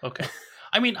 Oh, okay.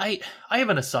 I mean, I have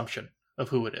an assumption of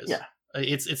who it is. Yeah.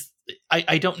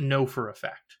 I don't know for a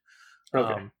fact.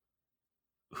 Okay.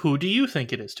 Who do you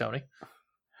think it is, Tony?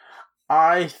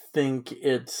 I think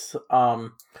it's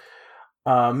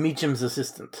Meacham's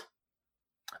assistant.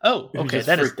 Oh, okay.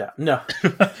 That is out. No.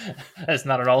 That's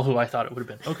not at all who I thought it would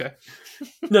have been. Okay.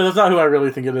 No, that's not who I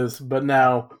really think it is, but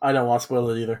now I don't want to spoil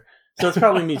it either. So it's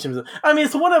probably Meacham's. I mean,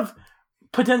 it's one of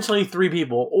potentially 3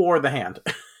 people or the Hand.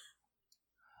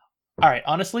 All right.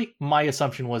 Honestly, my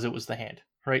assumption was it was the Hand,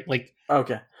 right? Like,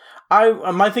 okay.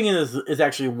 My thinking is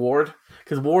actually Ward,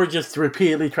 because Ward just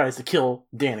repeatedly tries to kill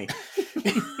Danny.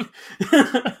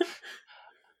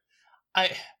 I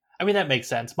mean, that makes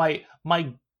sense. My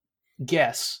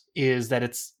guess is that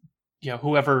it's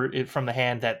whoever from the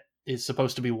Hand that is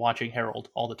supposed to be watching Harold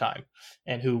all the time,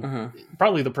 and who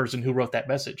probably the person who wrote that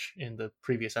message in the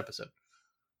previous episode.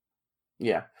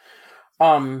 Yeah.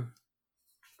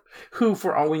 Who,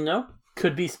 for all we know,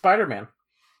 could be Spider-Man.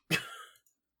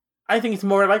 I think it's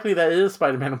more likely that it is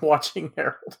Spider-Man watching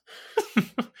Harold.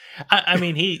 I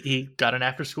mean, he got an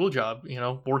after-school job,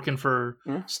 working for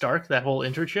Stark, that whole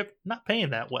internship, not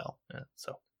paying that well.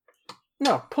 So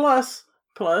no. Plus,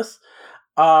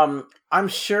 I'm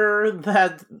sure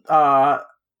that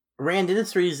Rand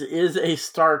Industries is a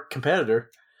Stark competitor,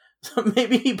 so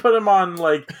maybe he put him on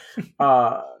like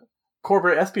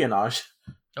corporate espionage.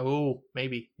 Oh,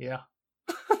 maybe, yeah.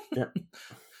 Yeah.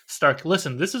 Stark,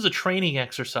 listen, this is a training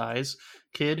exercise,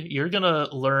 kid. You're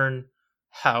gonna learn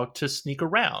how to sneak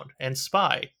around and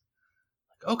spy.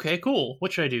 Okay, cool.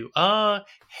 What should I do?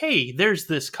 Hey, there's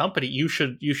this company. You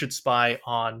should spy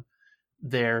on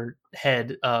their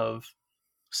head of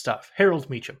stuff, Harold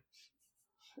Meacham.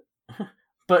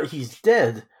 But he's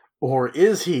dead, or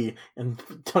is he? And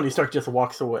Tony Stark just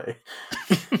walks away,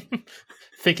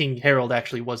 thinking Harold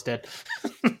actually was dead.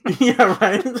 Yeah,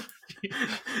 right.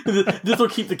 This will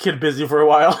keep the kid busy for a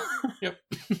while. Yep.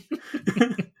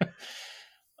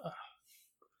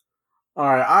 All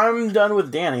right, I'm done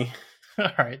with Danny. All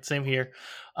right, same here.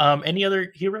 Any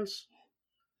other heroes?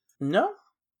 No.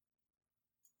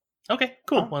 Okay,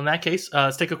 cool. Well, in that case,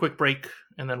 let's take a quick break,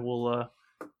 and then we'll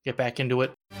get back into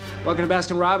it. Welcome to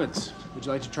Baskin Robbins. Would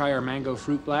you like to try our mango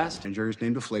fruit blast? And Jerry's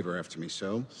named a flavor after me,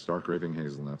 so Stark raving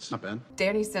hazelnuts. Not bad.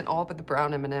 Danny sent all but the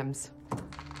brown M&Ms.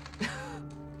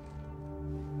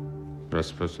 That's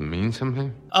supposed to mean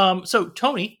something? So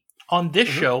Tony, on this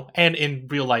show and in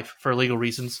real life for legal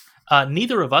reasons,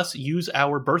 neither of us use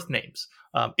our birth names.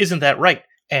 Isn't that right,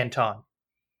 Anton?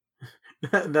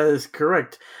 That is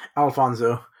correct,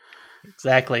 Alfonso.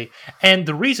 Exactly. And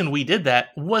the reason we did that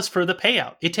was for the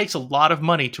payout. It takes a lot of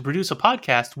money to produce a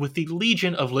podcast with the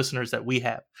legion of listeners that we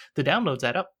have. The downloads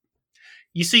add up.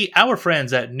 You see, our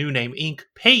friends at New Name Inc.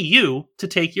 pay you to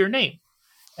take your name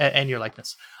and your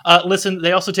likeness. Listen,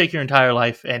 they also take your entire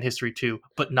life and history too,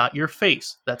 but not your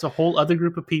face. That's a whole other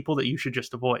group of people that you should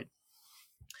just avoid.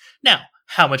 Now,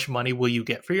 how much money will you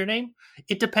get for your name?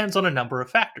 It depends on a number of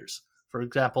factors. For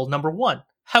example, number 1,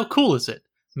 how cool is it?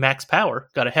 Max Power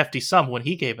got a hefty sum when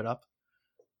he gave it up.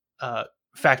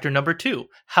 Factor number 2,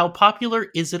 how popular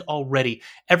is it already?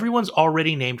 Everyone's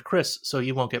already named Chris, so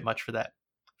you won't get much for that.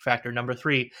 Factor number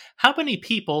 3, how many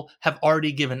people have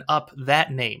already given up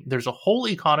that name? There's a whole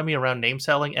economy around name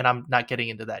selling, and I'm not getting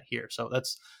into that here, so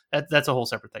that's a whole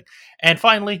separate thing. And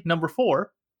finally, number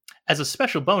 4, as a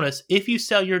special bonus, if you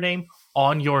sell your name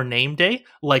on your name day,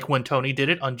 like when Tony did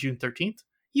it on June 13th,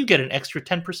 you get an extra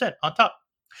 10% on top.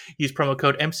 Use promo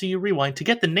code MCU Rewind to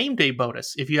get the name day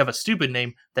bonus if you have a stupid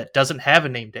name that doesn't have a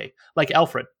name day, like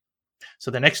Alfred.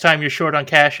 So the next time you're short on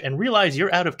cash and realize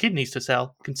you're out of kidneys to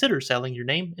sell, consider selling your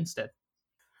name instead.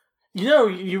 You know,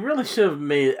 you really should have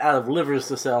made it out of livers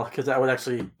to sell, because that would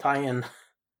actually tie in.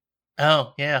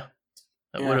 Oh, yeah.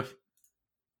 That would have.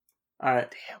 All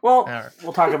right. Well,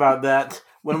 we'll talk about that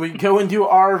when we go into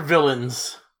our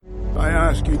villains. I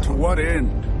ask you, to what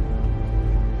end?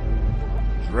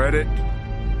 Dread it?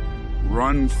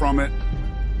 Run from it?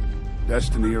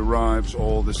 Destiny arrives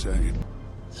all the same.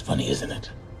 It's funny, isn't it?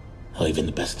 How even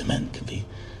the best of men can be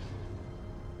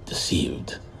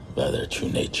deceived by their true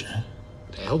nature.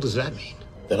 What the hell does that mean?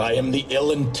 That I am the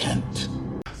ill intent.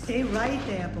 Stay right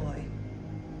there, boy.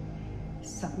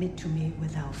 Submit to me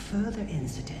without further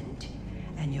incident,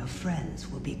 and your friends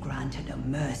will be granted a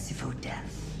merciful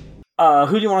death.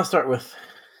 Who do you want to start with?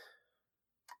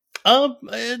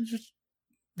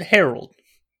 Harold.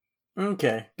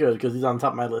 Okay, good, because he's on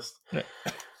top of my list.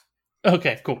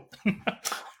 Okay, cool.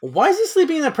 Why is he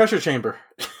sleeping in a pressure chamber?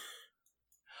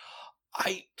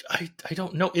 I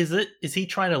don't know. Is he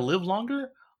trying to live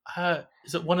longer?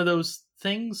 Is it one of those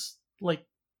things? Like,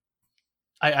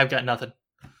 I've got nothing.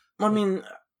 I mean,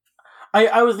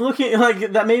 I was looking,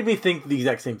 like, that made me think the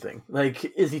exact same thing. Like,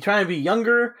 is he trying to be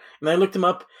younger? And I looked him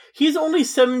up. He's only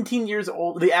 17 years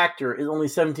old. The actor is only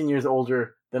 17 years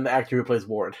older than the actor who plays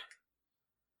Ward.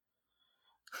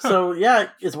 Huh. So, yeah,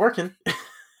 it's working.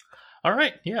 All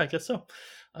right. Yeah, I guess so.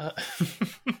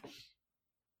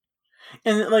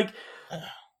 And, like,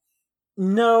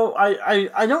 no,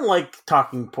 I don't like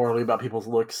talking poorly about people's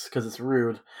looks because it's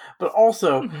rude. But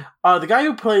also, the guy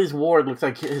who plays Ward looks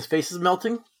like his face is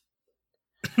melting.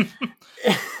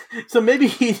 So maybe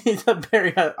he needs a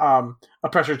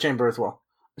pressure chamber as well.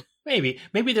 Maybe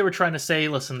they were trying to say,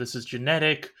 listen, this is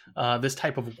genetic. This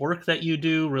type of work that you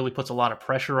do really puts a lot of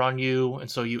pressure on you, and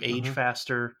so you age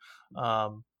faster.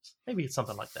 Maybe it's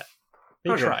something like that.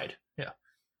 They tried.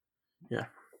 Yeah.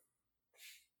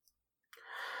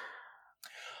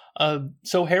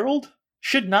 So Harold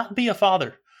should not be a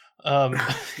father.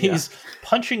 He's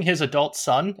punching his adult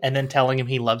son and then telling him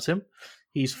he loves him.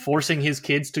 He's forcing his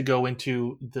kids to go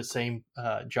into the same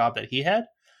job that he had.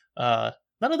 None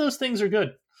of those things are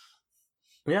good.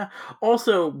 Yeah.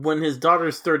 Also, when his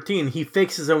daughter's 13, he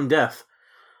fakes his own death.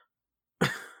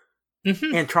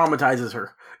 And traumatizes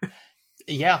her.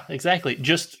 Yeah, exactly.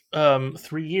 Just 3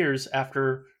 years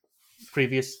after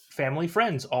previous family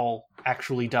friends all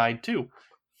actually died too.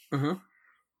 Mm-hmm.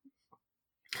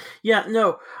 Yeah,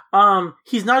 no.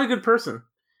 He's not a good person.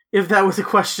 If that was a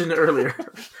question earlier.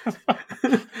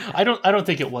 I don't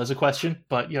think it was a question,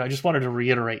 but I just wanted to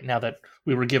reiterate now that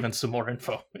we were given some more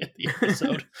info in the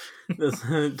episode. That's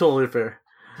totally fair.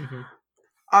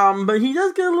 Mm-hmm. But he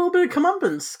does get a little bit of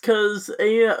comeuppance because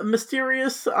a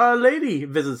mysterious lady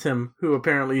visits him, who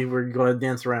apparently we're going to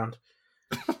dance around.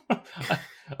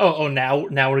 Now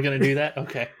we're going to do that?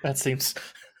 Okay, that seems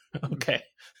okay.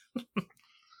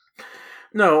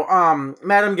 No,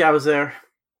 Madame Gao is there.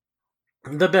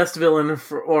 The best villain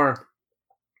or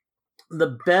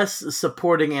the best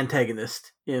supporting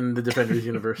antagonist in the Defenders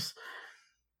universe.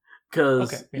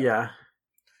 Because,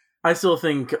 I still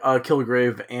think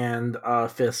Kilgrave and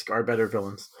Fisk are better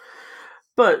villains.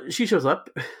 But she shows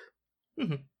up.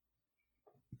 Mm-hmm.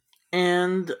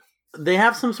 And they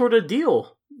have some sort of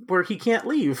deal where he can't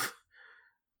leave.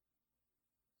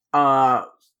 Don't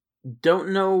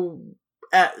know...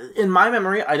 in my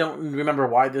memory, I don't remember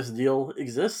why this deal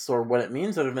exists or what it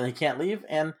means, other than he can't leave,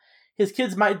 and his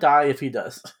kids might die if he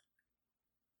does.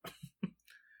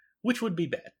 Which would be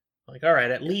bad. Like, all right,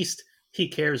 at least he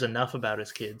cares enough about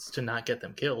his kids to not get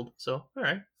them killed. So, all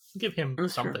right, give him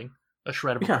something. True. A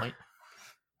shred of a point.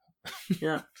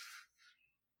 Yeah.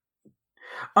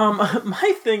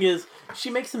 My thing is, she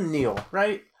makes him kneel,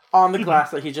 right? On the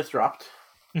glass that he just dropped.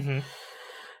 Mm-hmm.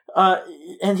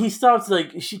 And he stops,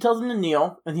 like, she tells him to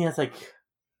kneel, and he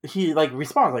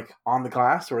responds, on the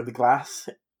glass, or the glass,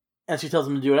 and she tells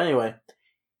him to do it anyway.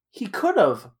 He could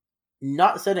have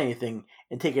not said anything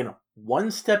and taken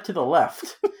one step to the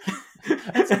left,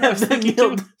 and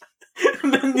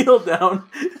then kneel down.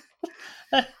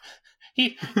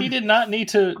 He did not need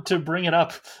to bring it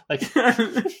up. Like,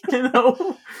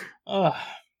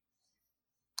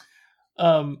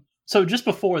 So just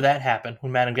before that happened,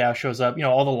 when Madame Gao shows up,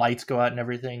 all the lights go out and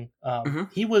everything.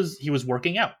 He was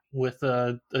working out with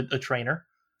a trainer.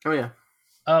 Oh yeah.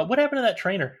 What happened to that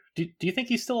trainer? Do you think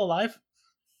he's still alive?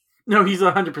 No, he's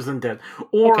 100% dead.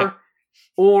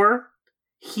 Or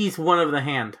he's one of the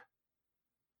hand.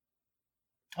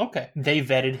 Okay, they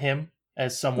vetted him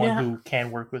as someone Yeah. who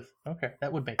can work with. Okay,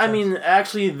 that would make sense. I mean,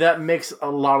 actually, that makes a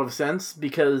lot of sense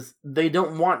because they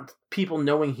don't want people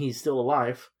knowing he's still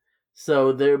alive.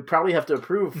 So they probably have to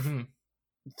approve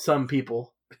some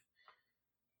people.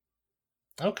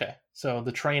 Okay, so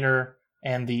the trainer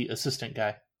and the assistant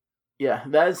guy. Yeah,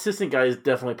 that assistant guy is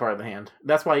definitely part of the hand.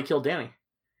 That's why he killed Danny.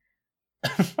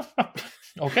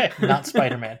 Okay, not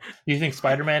Spider-Man. Do you think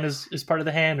Spider-Man is part of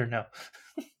the hand or no?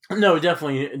 No,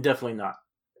 definitely not.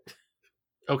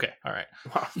 Okay, all right.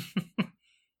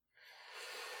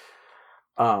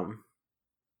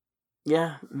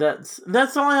 Yeah,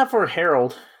 that's all I have for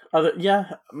Harold.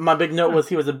 My big note was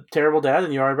he was a terrible dad,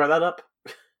 and you already brought that up.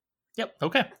 Yep.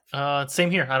 Okay.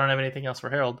 Same here. I don't have anything else for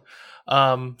Harold.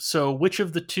 So which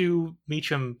of the two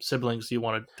Meacham siblings do you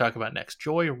want to talk about next,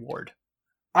 Joy or Ward?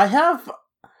 I have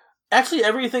actually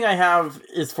everything I have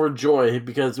is for Joy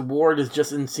because Ward is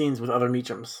just in scenes with other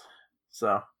Meachams.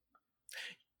 So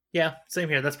yeah, same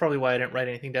here. That's probably why I didn't write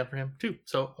anything down for him too.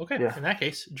 So okay, Yeah. In that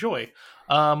case, Joy.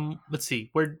 Let's see.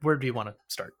 Where do you want to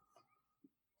start?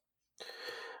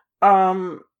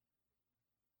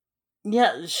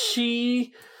 Yeah,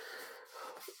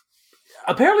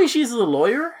 apparently she's the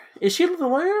lawyer. Is she the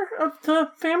lawyer of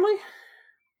the family?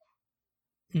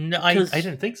 No, I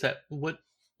didn't think so. What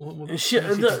makes you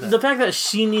think that? The fact that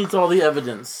she needs all the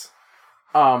evidence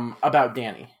about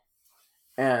Danny,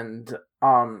 and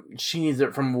she needs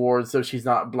it from Ward so she's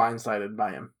not blindsided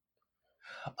by him.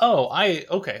 Oh, I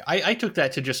took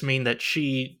that to just mean that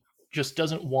she just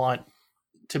doesn't want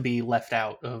to be left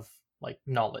out of like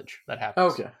knowledge that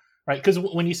happens. Okay. Right, because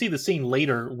when you see the scene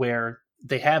later where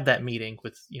they have that meeting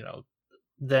with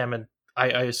them and I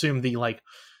assume the like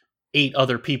 8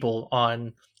 other people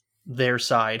on their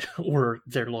side were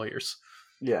their lawyers.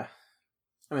 Yeah,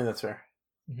 I mean that's fair.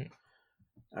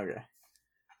 Mm-hmm. Okay.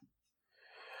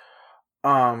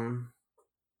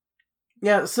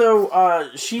 Yeah,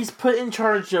 so she's put in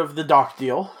charge of the doc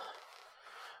deal.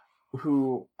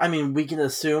 Who, I mean, we can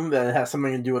assume that it has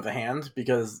something to do with the hand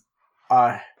because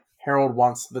Harold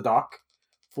wants the doc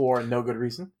for no good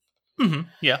reason. Mm-hmm.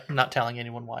 Yeah, not telling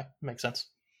anyone why. Makes sense.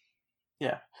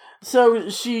 Yeah. So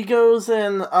she goes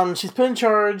and she's put in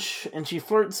charge and she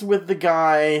flirts with the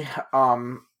guy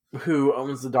who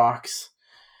owns the docks.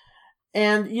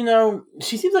 And,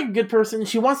 she seems like a good person.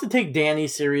 She wants to take Danny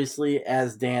seriously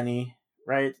as Danny,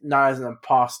 right? Not as an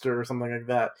imposter or something like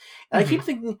that. And I keep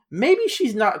thinking, maybe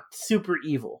she's not super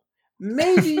evil.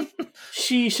 Maybe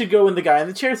she should go in the guy in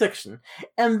the chair section.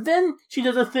 And then she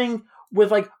does a thing with,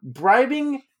 like,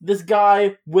 bribing this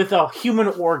guy with a human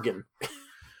organ.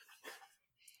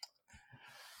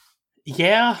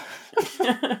 Yeah.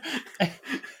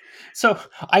 So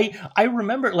I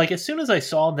remember, like, as soon as I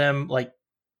saw them, like,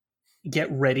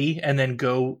 get ready and then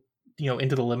go,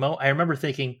 into the limo, I remember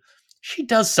thinking, she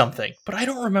does something, but I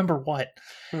don't remember what.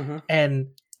 Mm-hmm.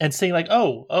 And saying like,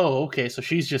 oh, okay, so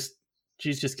she's just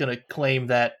gonna claim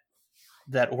that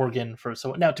organ for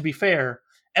someone. Now, to be fair,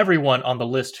 everyone on the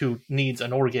list who needs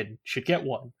an organ should get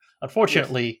one.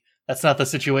 Unfortunately, that's not the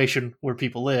situation where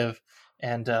people live,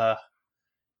 and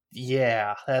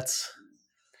yeah, that's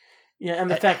and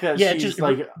the fact that she's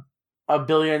like a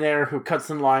billionaire who cuts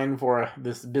in line for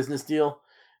this business deal,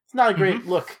 it's not a great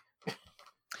look.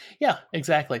 Yeah,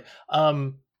 exactly.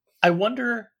 I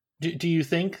wonder, do you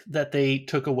think that they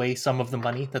took away some of the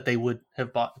money that they would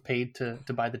have paid to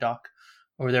buy the doc?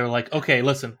 Or they were like, okay,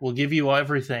 listen, we'll give you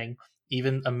everything,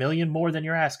 even $1 million more than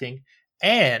you're asking,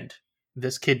 and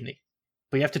this kidney.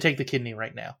 But you have to take the kidney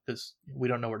right now, because we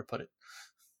don't know where to put it.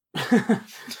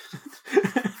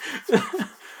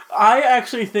 I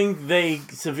actually think they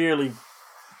severely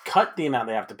cut the amount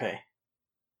they have to pay.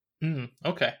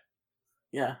 Okay.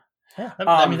 Yeah.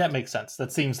 I mean, that makes sense.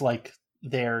 That seems like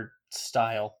their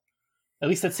style. At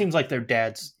least that seems like their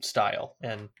dad's style.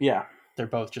 And yeah, they're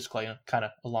both just kind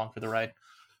of along for the ride.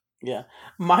 Yeah.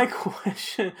 My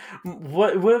question,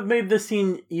 what would have made this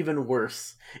scene even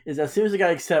worse is as soon as the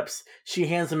guy accepts, she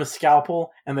hands him a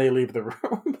scalpel and they leave the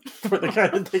room for the guy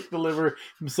to take the liver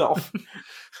himself.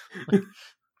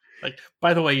 Like,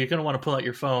 by the way, you're going to want to pull out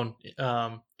your phone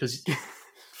because,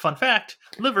 fun fact,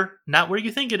 liver, not where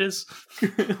you think it is.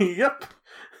 Yep.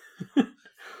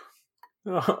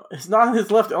 It's not on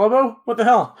his left elbow? What the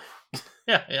hell?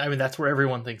 Yeah, I mean, that's where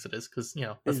everyone thinks it is because,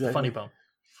 that's the funny bone.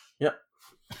 Yep.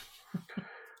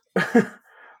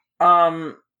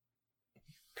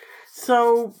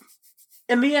 So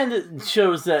in the end it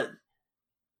shows that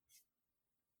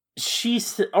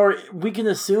we can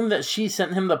assume that she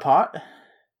sent him the pot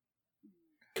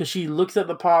because she looks at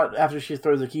the pot after she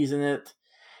throws the keys in it.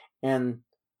 And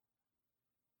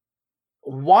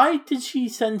why did she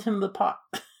send him the pot?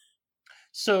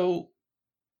 So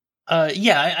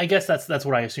Yeah, I guess that's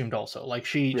what I assumed also. Like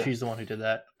Yeah. she's the one who did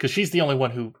that because she's the only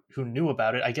one who knew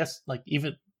about it. I guess like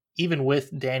even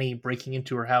with Danny breaking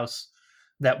into her house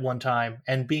that one time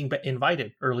and being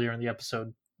invited earlier in the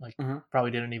episode, like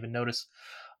probably didn't even notice.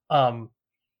 But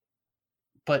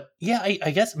yeah,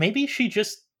 I guess maybe she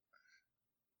just.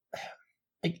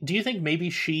 Like, do you think maybe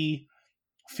she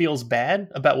feels bad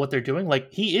about what they're doing?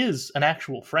 Like he is an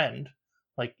actual friend,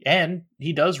 like, and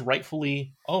he does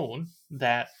rightfully own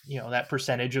that, that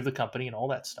percentage of the company and all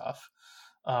that stuff.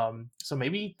 So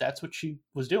maybe that's what she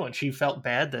was doing. She felt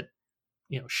bad that,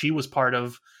 she was part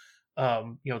of,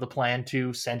 the plan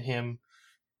to send him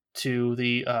to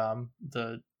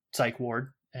the psych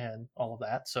ward and all of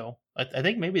that. So I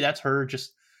think maybe that's her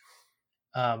just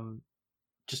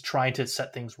trying to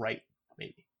set things right.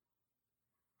 Maybe.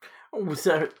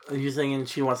 So are you saying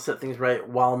she wants to set things right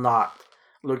while not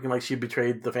looking like she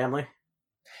betrayed the family?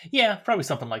 Yeah, probably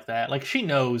something like that. Like she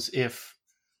knows if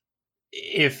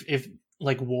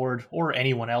like Ward or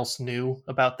anyone else knew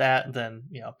about that, then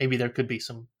maybe there could be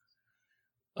some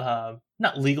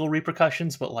not legal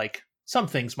repercussions, but like some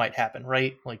things might happen,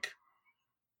 right? Like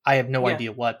I have no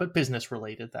idea what, but business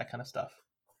related, that kind of stuff.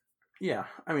 Yeah,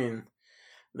 I mean,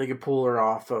 they could pull her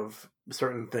off of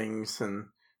certain things, and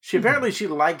she apparently she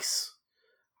likes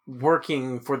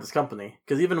working for this company,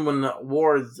 because even when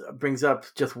Ward brings up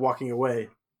just walking away,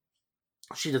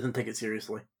 she doesn't take it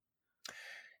seriously.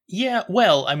 Yeah,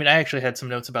 well, I mean, I actually had some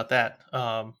notes about that.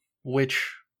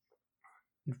 Which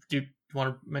do you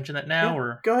want to mention that now,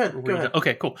 or go ahead?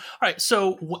 Okay, cool. All right.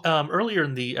 So earlier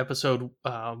in the episode,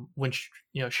 when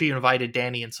she invited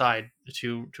Danny inside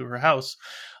to her house,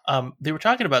 they were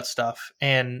talking about stuff,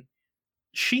 and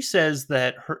she says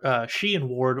that she and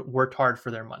Ward worked hard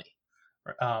for their money.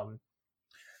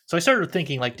 So I started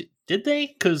thinking, like, did they?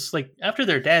 Because like after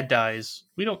their dad dies,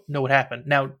 we don't know what happened.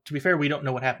 Now, to be fair, we don't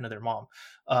know what happened to their mom.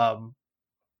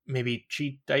 Maybe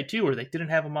she died too, or they didn't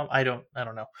have a mom. I don't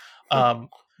know.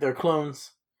 They're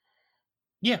clones.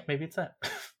 Yeah, maybe it's that.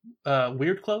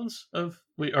 Weird clones of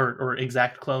or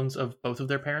exact clones of both of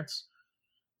their parents.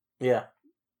 Yeah.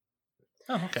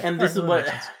 Oh, okay. And this is what.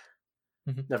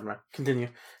 Mm-hmm. Never mind. Continue.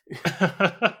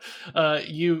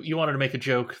 You wanted to make a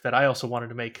joke that I also wanted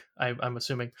to make. I'm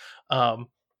assuming, but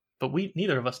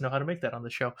neither of us know how to make that on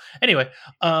the show. Anyway,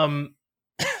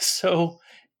 so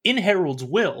in Harold's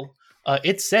will,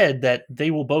 it said that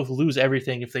they will both lose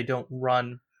everything if they don't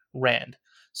run Rand.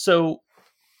 So,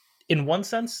 in one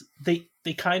sense, they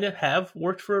kind of have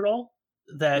worked for it all.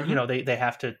 That they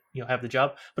have to have the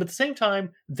job, but at the same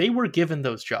time, they were given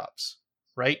those jobs,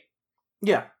 right?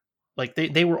 Yeah. Like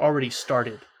they were already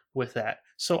started with that.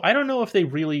 So I don't know if they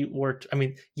really worked. I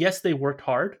mean, yes, they worked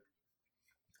hard,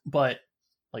 but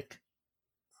like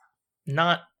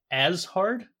not as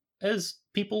hard as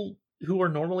people who are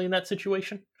normally in that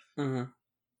situation. Mm-hmm.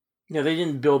 Yeah, they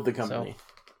didn't build the company.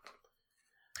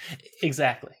 So,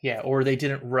 exactly. Yeah, or they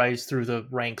didn't rise through the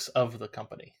ranks of the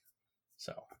company.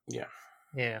 So yeah.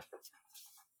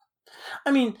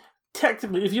 I mean,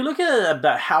 technically, if you look at it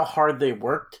about how hard they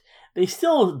worked, they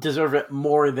still deserve it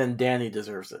more than Danny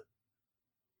deserves it.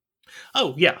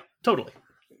 Oh, yeah, totally.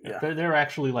 Yeah. They're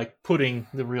actually like putting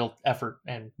the real effort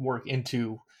and work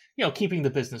into, keeping the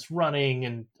business running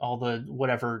and all the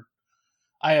whatever.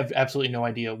 I have absolutely no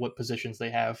idea what positions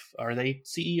they have. Are they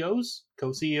CEOs,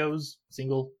 co-CEOs,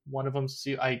 single one of them?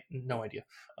 I no idea.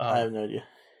 I have no idea.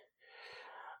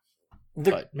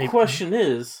 The question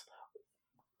is,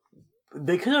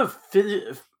 they could have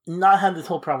not had this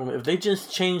whole problem if they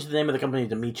just changed the name of the company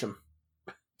to Meacham.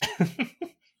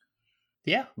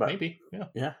 Yeah, maybe.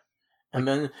 Yeah. And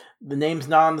then the name's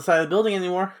not on the side of the building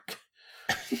anymore.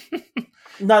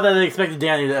 Not that I expected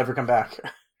Danny to ever come back.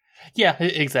 Yeah,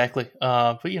 exactly.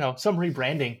 But some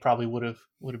rebranding probably would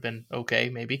have been okay,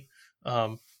 maybe.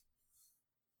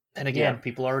 And again,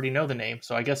 people already know the name,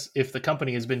 so I guess if the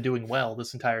company has been doing well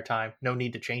this entire time, no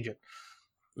need to change it.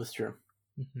 That's true.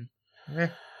 Mm-hmm. Yeah.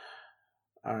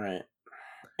 All right.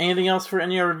 Anything else for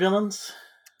any of our villains?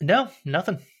 No,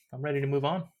 nothing. I'm ready to move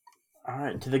on. All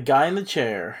right, to the guy in the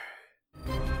chair.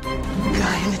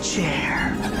 Guy in the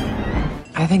chair.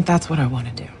 I think that's what I want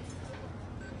to do.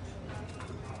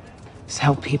 Is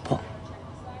help people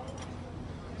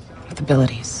with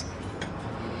abilities.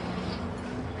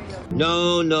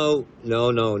 No,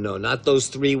 not those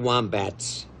 3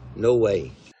 wombats. No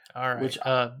way. All right.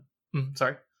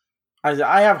 Sorry.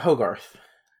 I have Hogarth.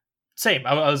 Same.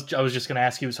 I was just going to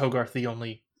ask you, is Hogarth the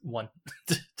only one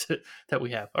that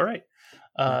we have? All right.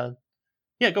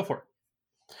 Yeah, go for it.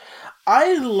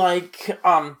 I like.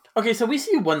 Okay, so we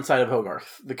see one side of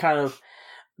Hogarth, the kind of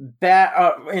bad,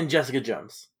 and Jessica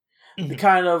Jones. the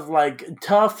kind of like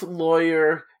tough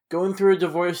lawyer going through a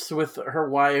divorce with her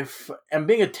wife and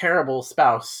being a terrible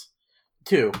spouse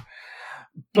too.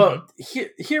 But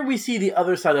here we see the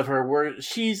other side of her, where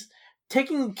she's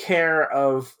taking care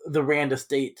of the Rand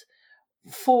estate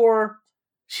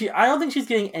I don't think she's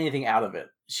getting anything out of it.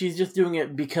 She's just doing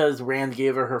it because Rand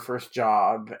gave her first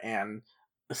job and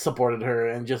supported her,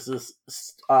 and just this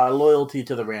loyalty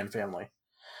to the Rand family.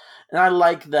 And I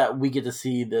like that we get to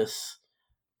see this,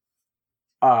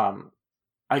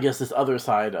 I guess, this other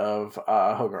side of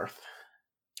Hogarth.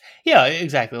 Yeah,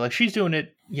 exactly. Like, she's doing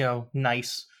it,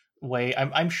 nice way.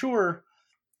 I'm sure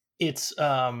it's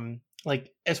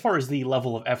like, as far as the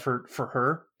level of effort for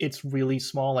her, it's really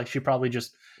small. Like, she probably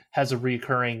just has a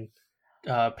recurring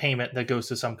payment that goes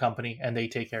to some company, and they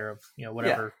take care of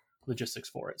whatever logistics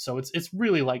for it. So it's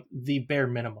really like the bare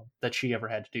minimum that she ever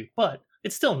had to do. But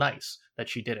it's still nice that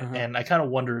she did it, and I kind of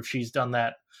wonder if she's done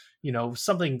that,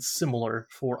 something similar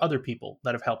for other people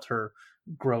that have helped her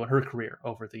grow in her career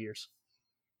over the years.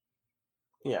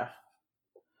 Yeah.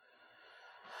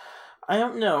 I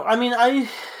don't know. I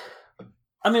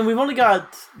mean, we've only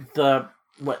got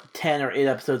 10 or 8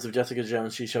 episodes of Jessica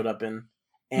Jones she showed up in,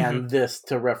 and this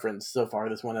to reference so far,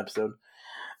 this one episode.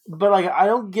 But like, I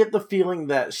don't get the feeling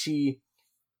that she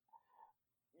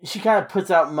kind of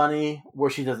puts out money where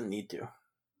she doesn't need to.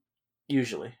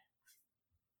 Usually.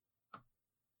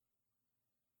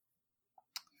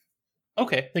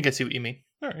 Okay, I think I see what you mean.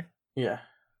 All right. Yeah.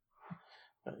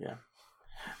 But yeah.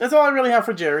 That's all I really have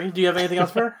for Jerry. Do you have anything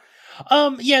else for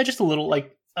her? Yeah, just a little,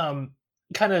 like,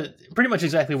 kind of pretty much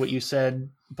exactly what you said,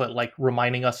 but like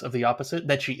reminding us of the opposite,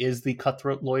 that she is the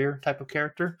cutthroat lawyer type of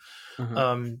character.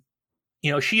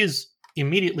 She is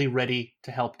immediately ready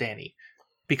to help Dany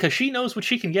because she knows what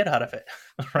she can get out of it,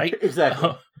 right?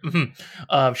 Exactly.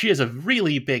 She has a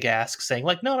really big ask saying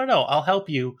like, no, I'll help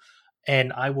you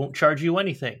and I won't charge you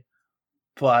anything.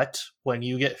 But when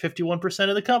you get 51%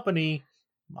 of the company,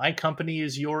 my company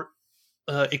is your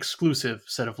exclusive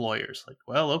set of lawyers. Like,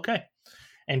 well, okay.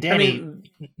 And Dany...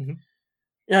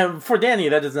 Yeah, for Dany,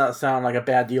 that does not sound like a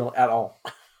bad deal at all.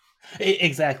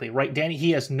 Exactly, right? Dany,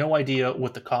 he has no idea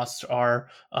what the costs are.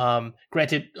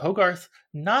 Granted, Hogarth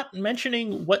not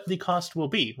mentioning what the cost will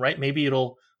be, right? Maybe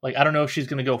it'll, like, I don't know if she's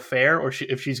going to go fair or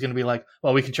if she's going to be like,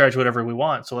 well, we can charge whatever we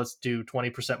want, so let's do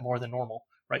 20% more than normal,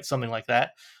 right? Something like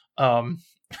that. Yeah.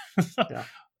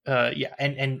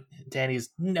 And Dany's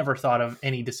never thought of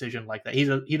any decision like that.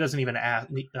 He doesn't even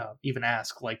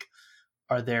ask like,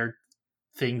 are there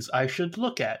things I should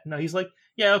look at? No, he's like,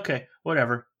 yeah, okay,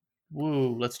 whatever.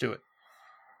 Woo, let's do it.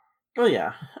 Well,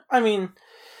 yeah. I mean,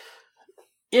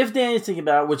 if Dany's thinking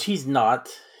about it, which he's not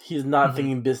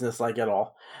thinking business like at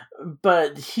all,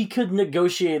 but he could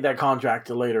negotiate that contract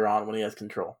later on when he has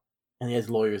control and he has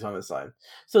lawyers on his side.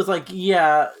 So it's like,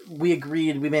 yeah, we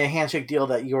agreed, we made a handshake deal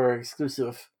that you're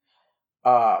exclusive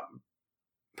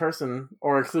person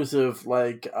or exclusive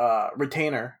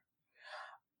retainer,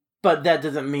 but that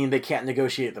doesn't mean they can't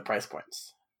negotiate the price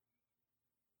points.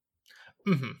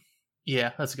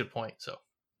 Yeah, that's a good point. So,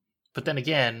 but then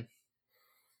again,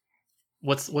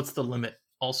 what's the limit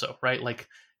also, right? Like,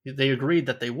 they agreed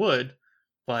that they would,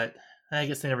 but I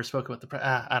guess they never spoke about the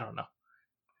I don't know.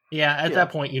 Yeah, at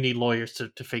that point, you need lawyers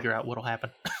to figure out what'll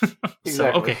happen. Exactly.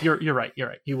 So, okay, you're right.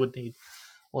 You would need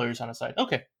lawyers on his side.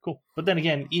 Okay, cool. But then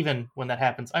again, even when that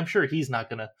happens, I'm sure he's not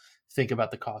going to think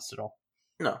about the cost at all.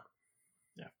 No.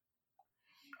 Yeah.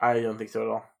 I don't think so at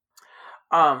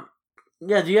all.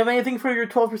 Yeah, do you have anything for your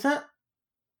 12%?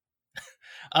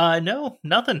 No,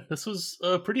 nothing. This was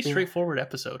a pretty straightforward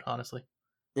episode, honestly.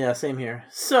 Yeah, same here.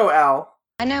 So, Al.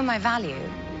 I know my value.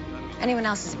 Anyone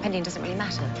else's opinion doesn't really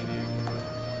matter.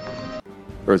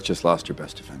 Earth just lost her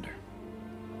best defender.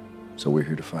 So we're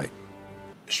here to fight.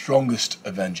 Strongest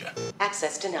Avenger.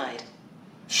 Access denied.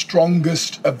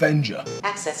 Strongest Avenger.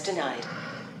 Access denied.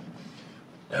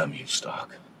 Damn you,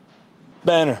 Stark.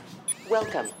 Banner.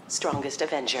 Welcome, Strongest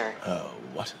Avenger. Oh,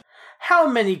 what? How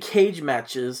many cage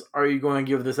matches are you going to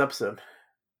give this episode?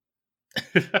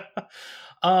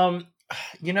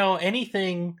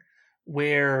 Anything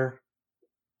where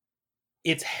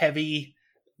it's heavy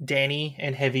Dany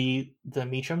and heavy the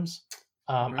Meachums,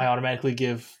 I automatically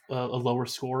give a lower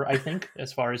score, I think,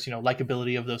 as far as,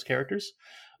 likability of those characters.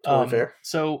 Totally fair.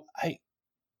 So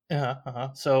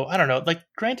so I don't know, like,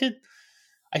 granted,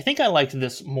 I think I liked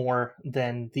this more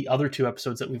than the other 2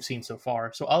 episodes that we've seen so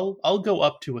far. So I'll go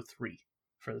up to a 3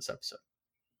 for this episode.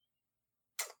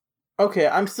 Okay,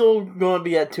 I'm still going to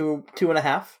be at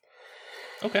 2.5.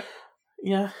 Okay.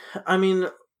 Yeah, I mean,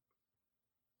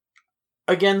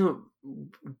 again,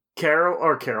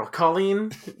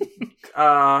 Colleen,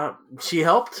 she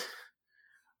helped.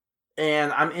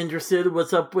 and I'm interested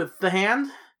what's up with the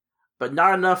hand, but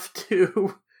not enough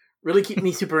to really keep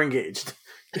me super engaged.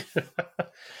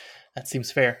 That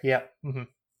seems fair. Yeah. Mm-hmm.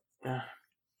 Yeah.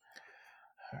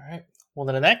 All right. Well,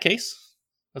 then in that case,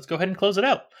 let's go ahead and close it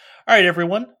out. All right,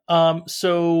 everyone.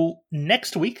 So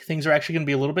next week, things are actually going to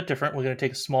be a little bit different. We're going to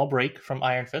take a small break from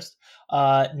Iron Fist.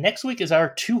 Next week is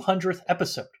our 200th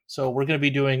episode. So we're going to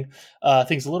be doing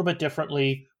things a little bit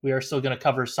differently. We are still going to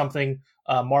cover something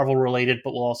Marvel related,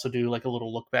 but we'll also do like a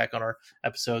little look back on our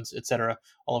episodes, etc.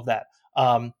 All of that.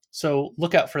 So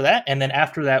look out for that. And then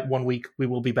after that 1 week, we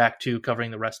will be back to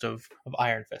covering the rest of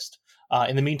Iron Fist.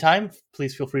 In the meantime,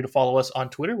 please feel free to follow us on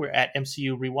Twitter. We're at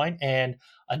MCU Rewind. And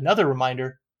another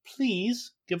reminder,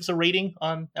 please give us a rating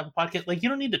on Apple Podcast. Like, you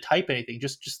don't need to type anything,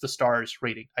 just the stars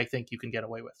rating. I think you can get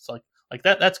away with. So like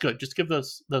that's good. Just give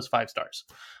those 5 stars.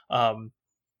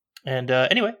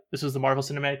 Anyway, this is the Marvel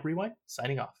Cinematic Rewind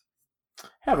signing off.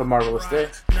 Have a marvelous day.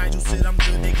 Nigel said I'm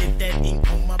good to get that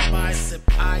ink on my bicep.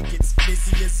 I gets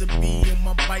busy as a bee in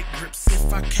my bike grips.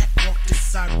 If I catwalk this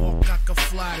sidewalk, I can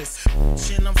fly this.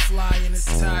 Chin I'm flying, it's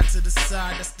tied to the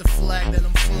side. That's the flag that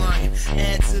I'm flying.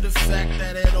 Add to the fact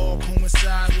that it all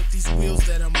coincides with these wheels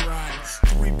that I'm riding.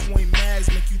 3-point mags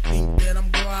make you think that I'm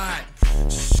gliding.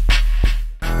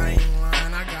 I ain't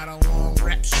lying, I got a long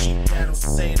rap sheet that'll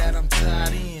say that I'm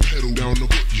tied in. Pedal down the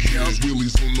hook, yeah,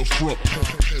 wheelies on the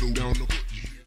front.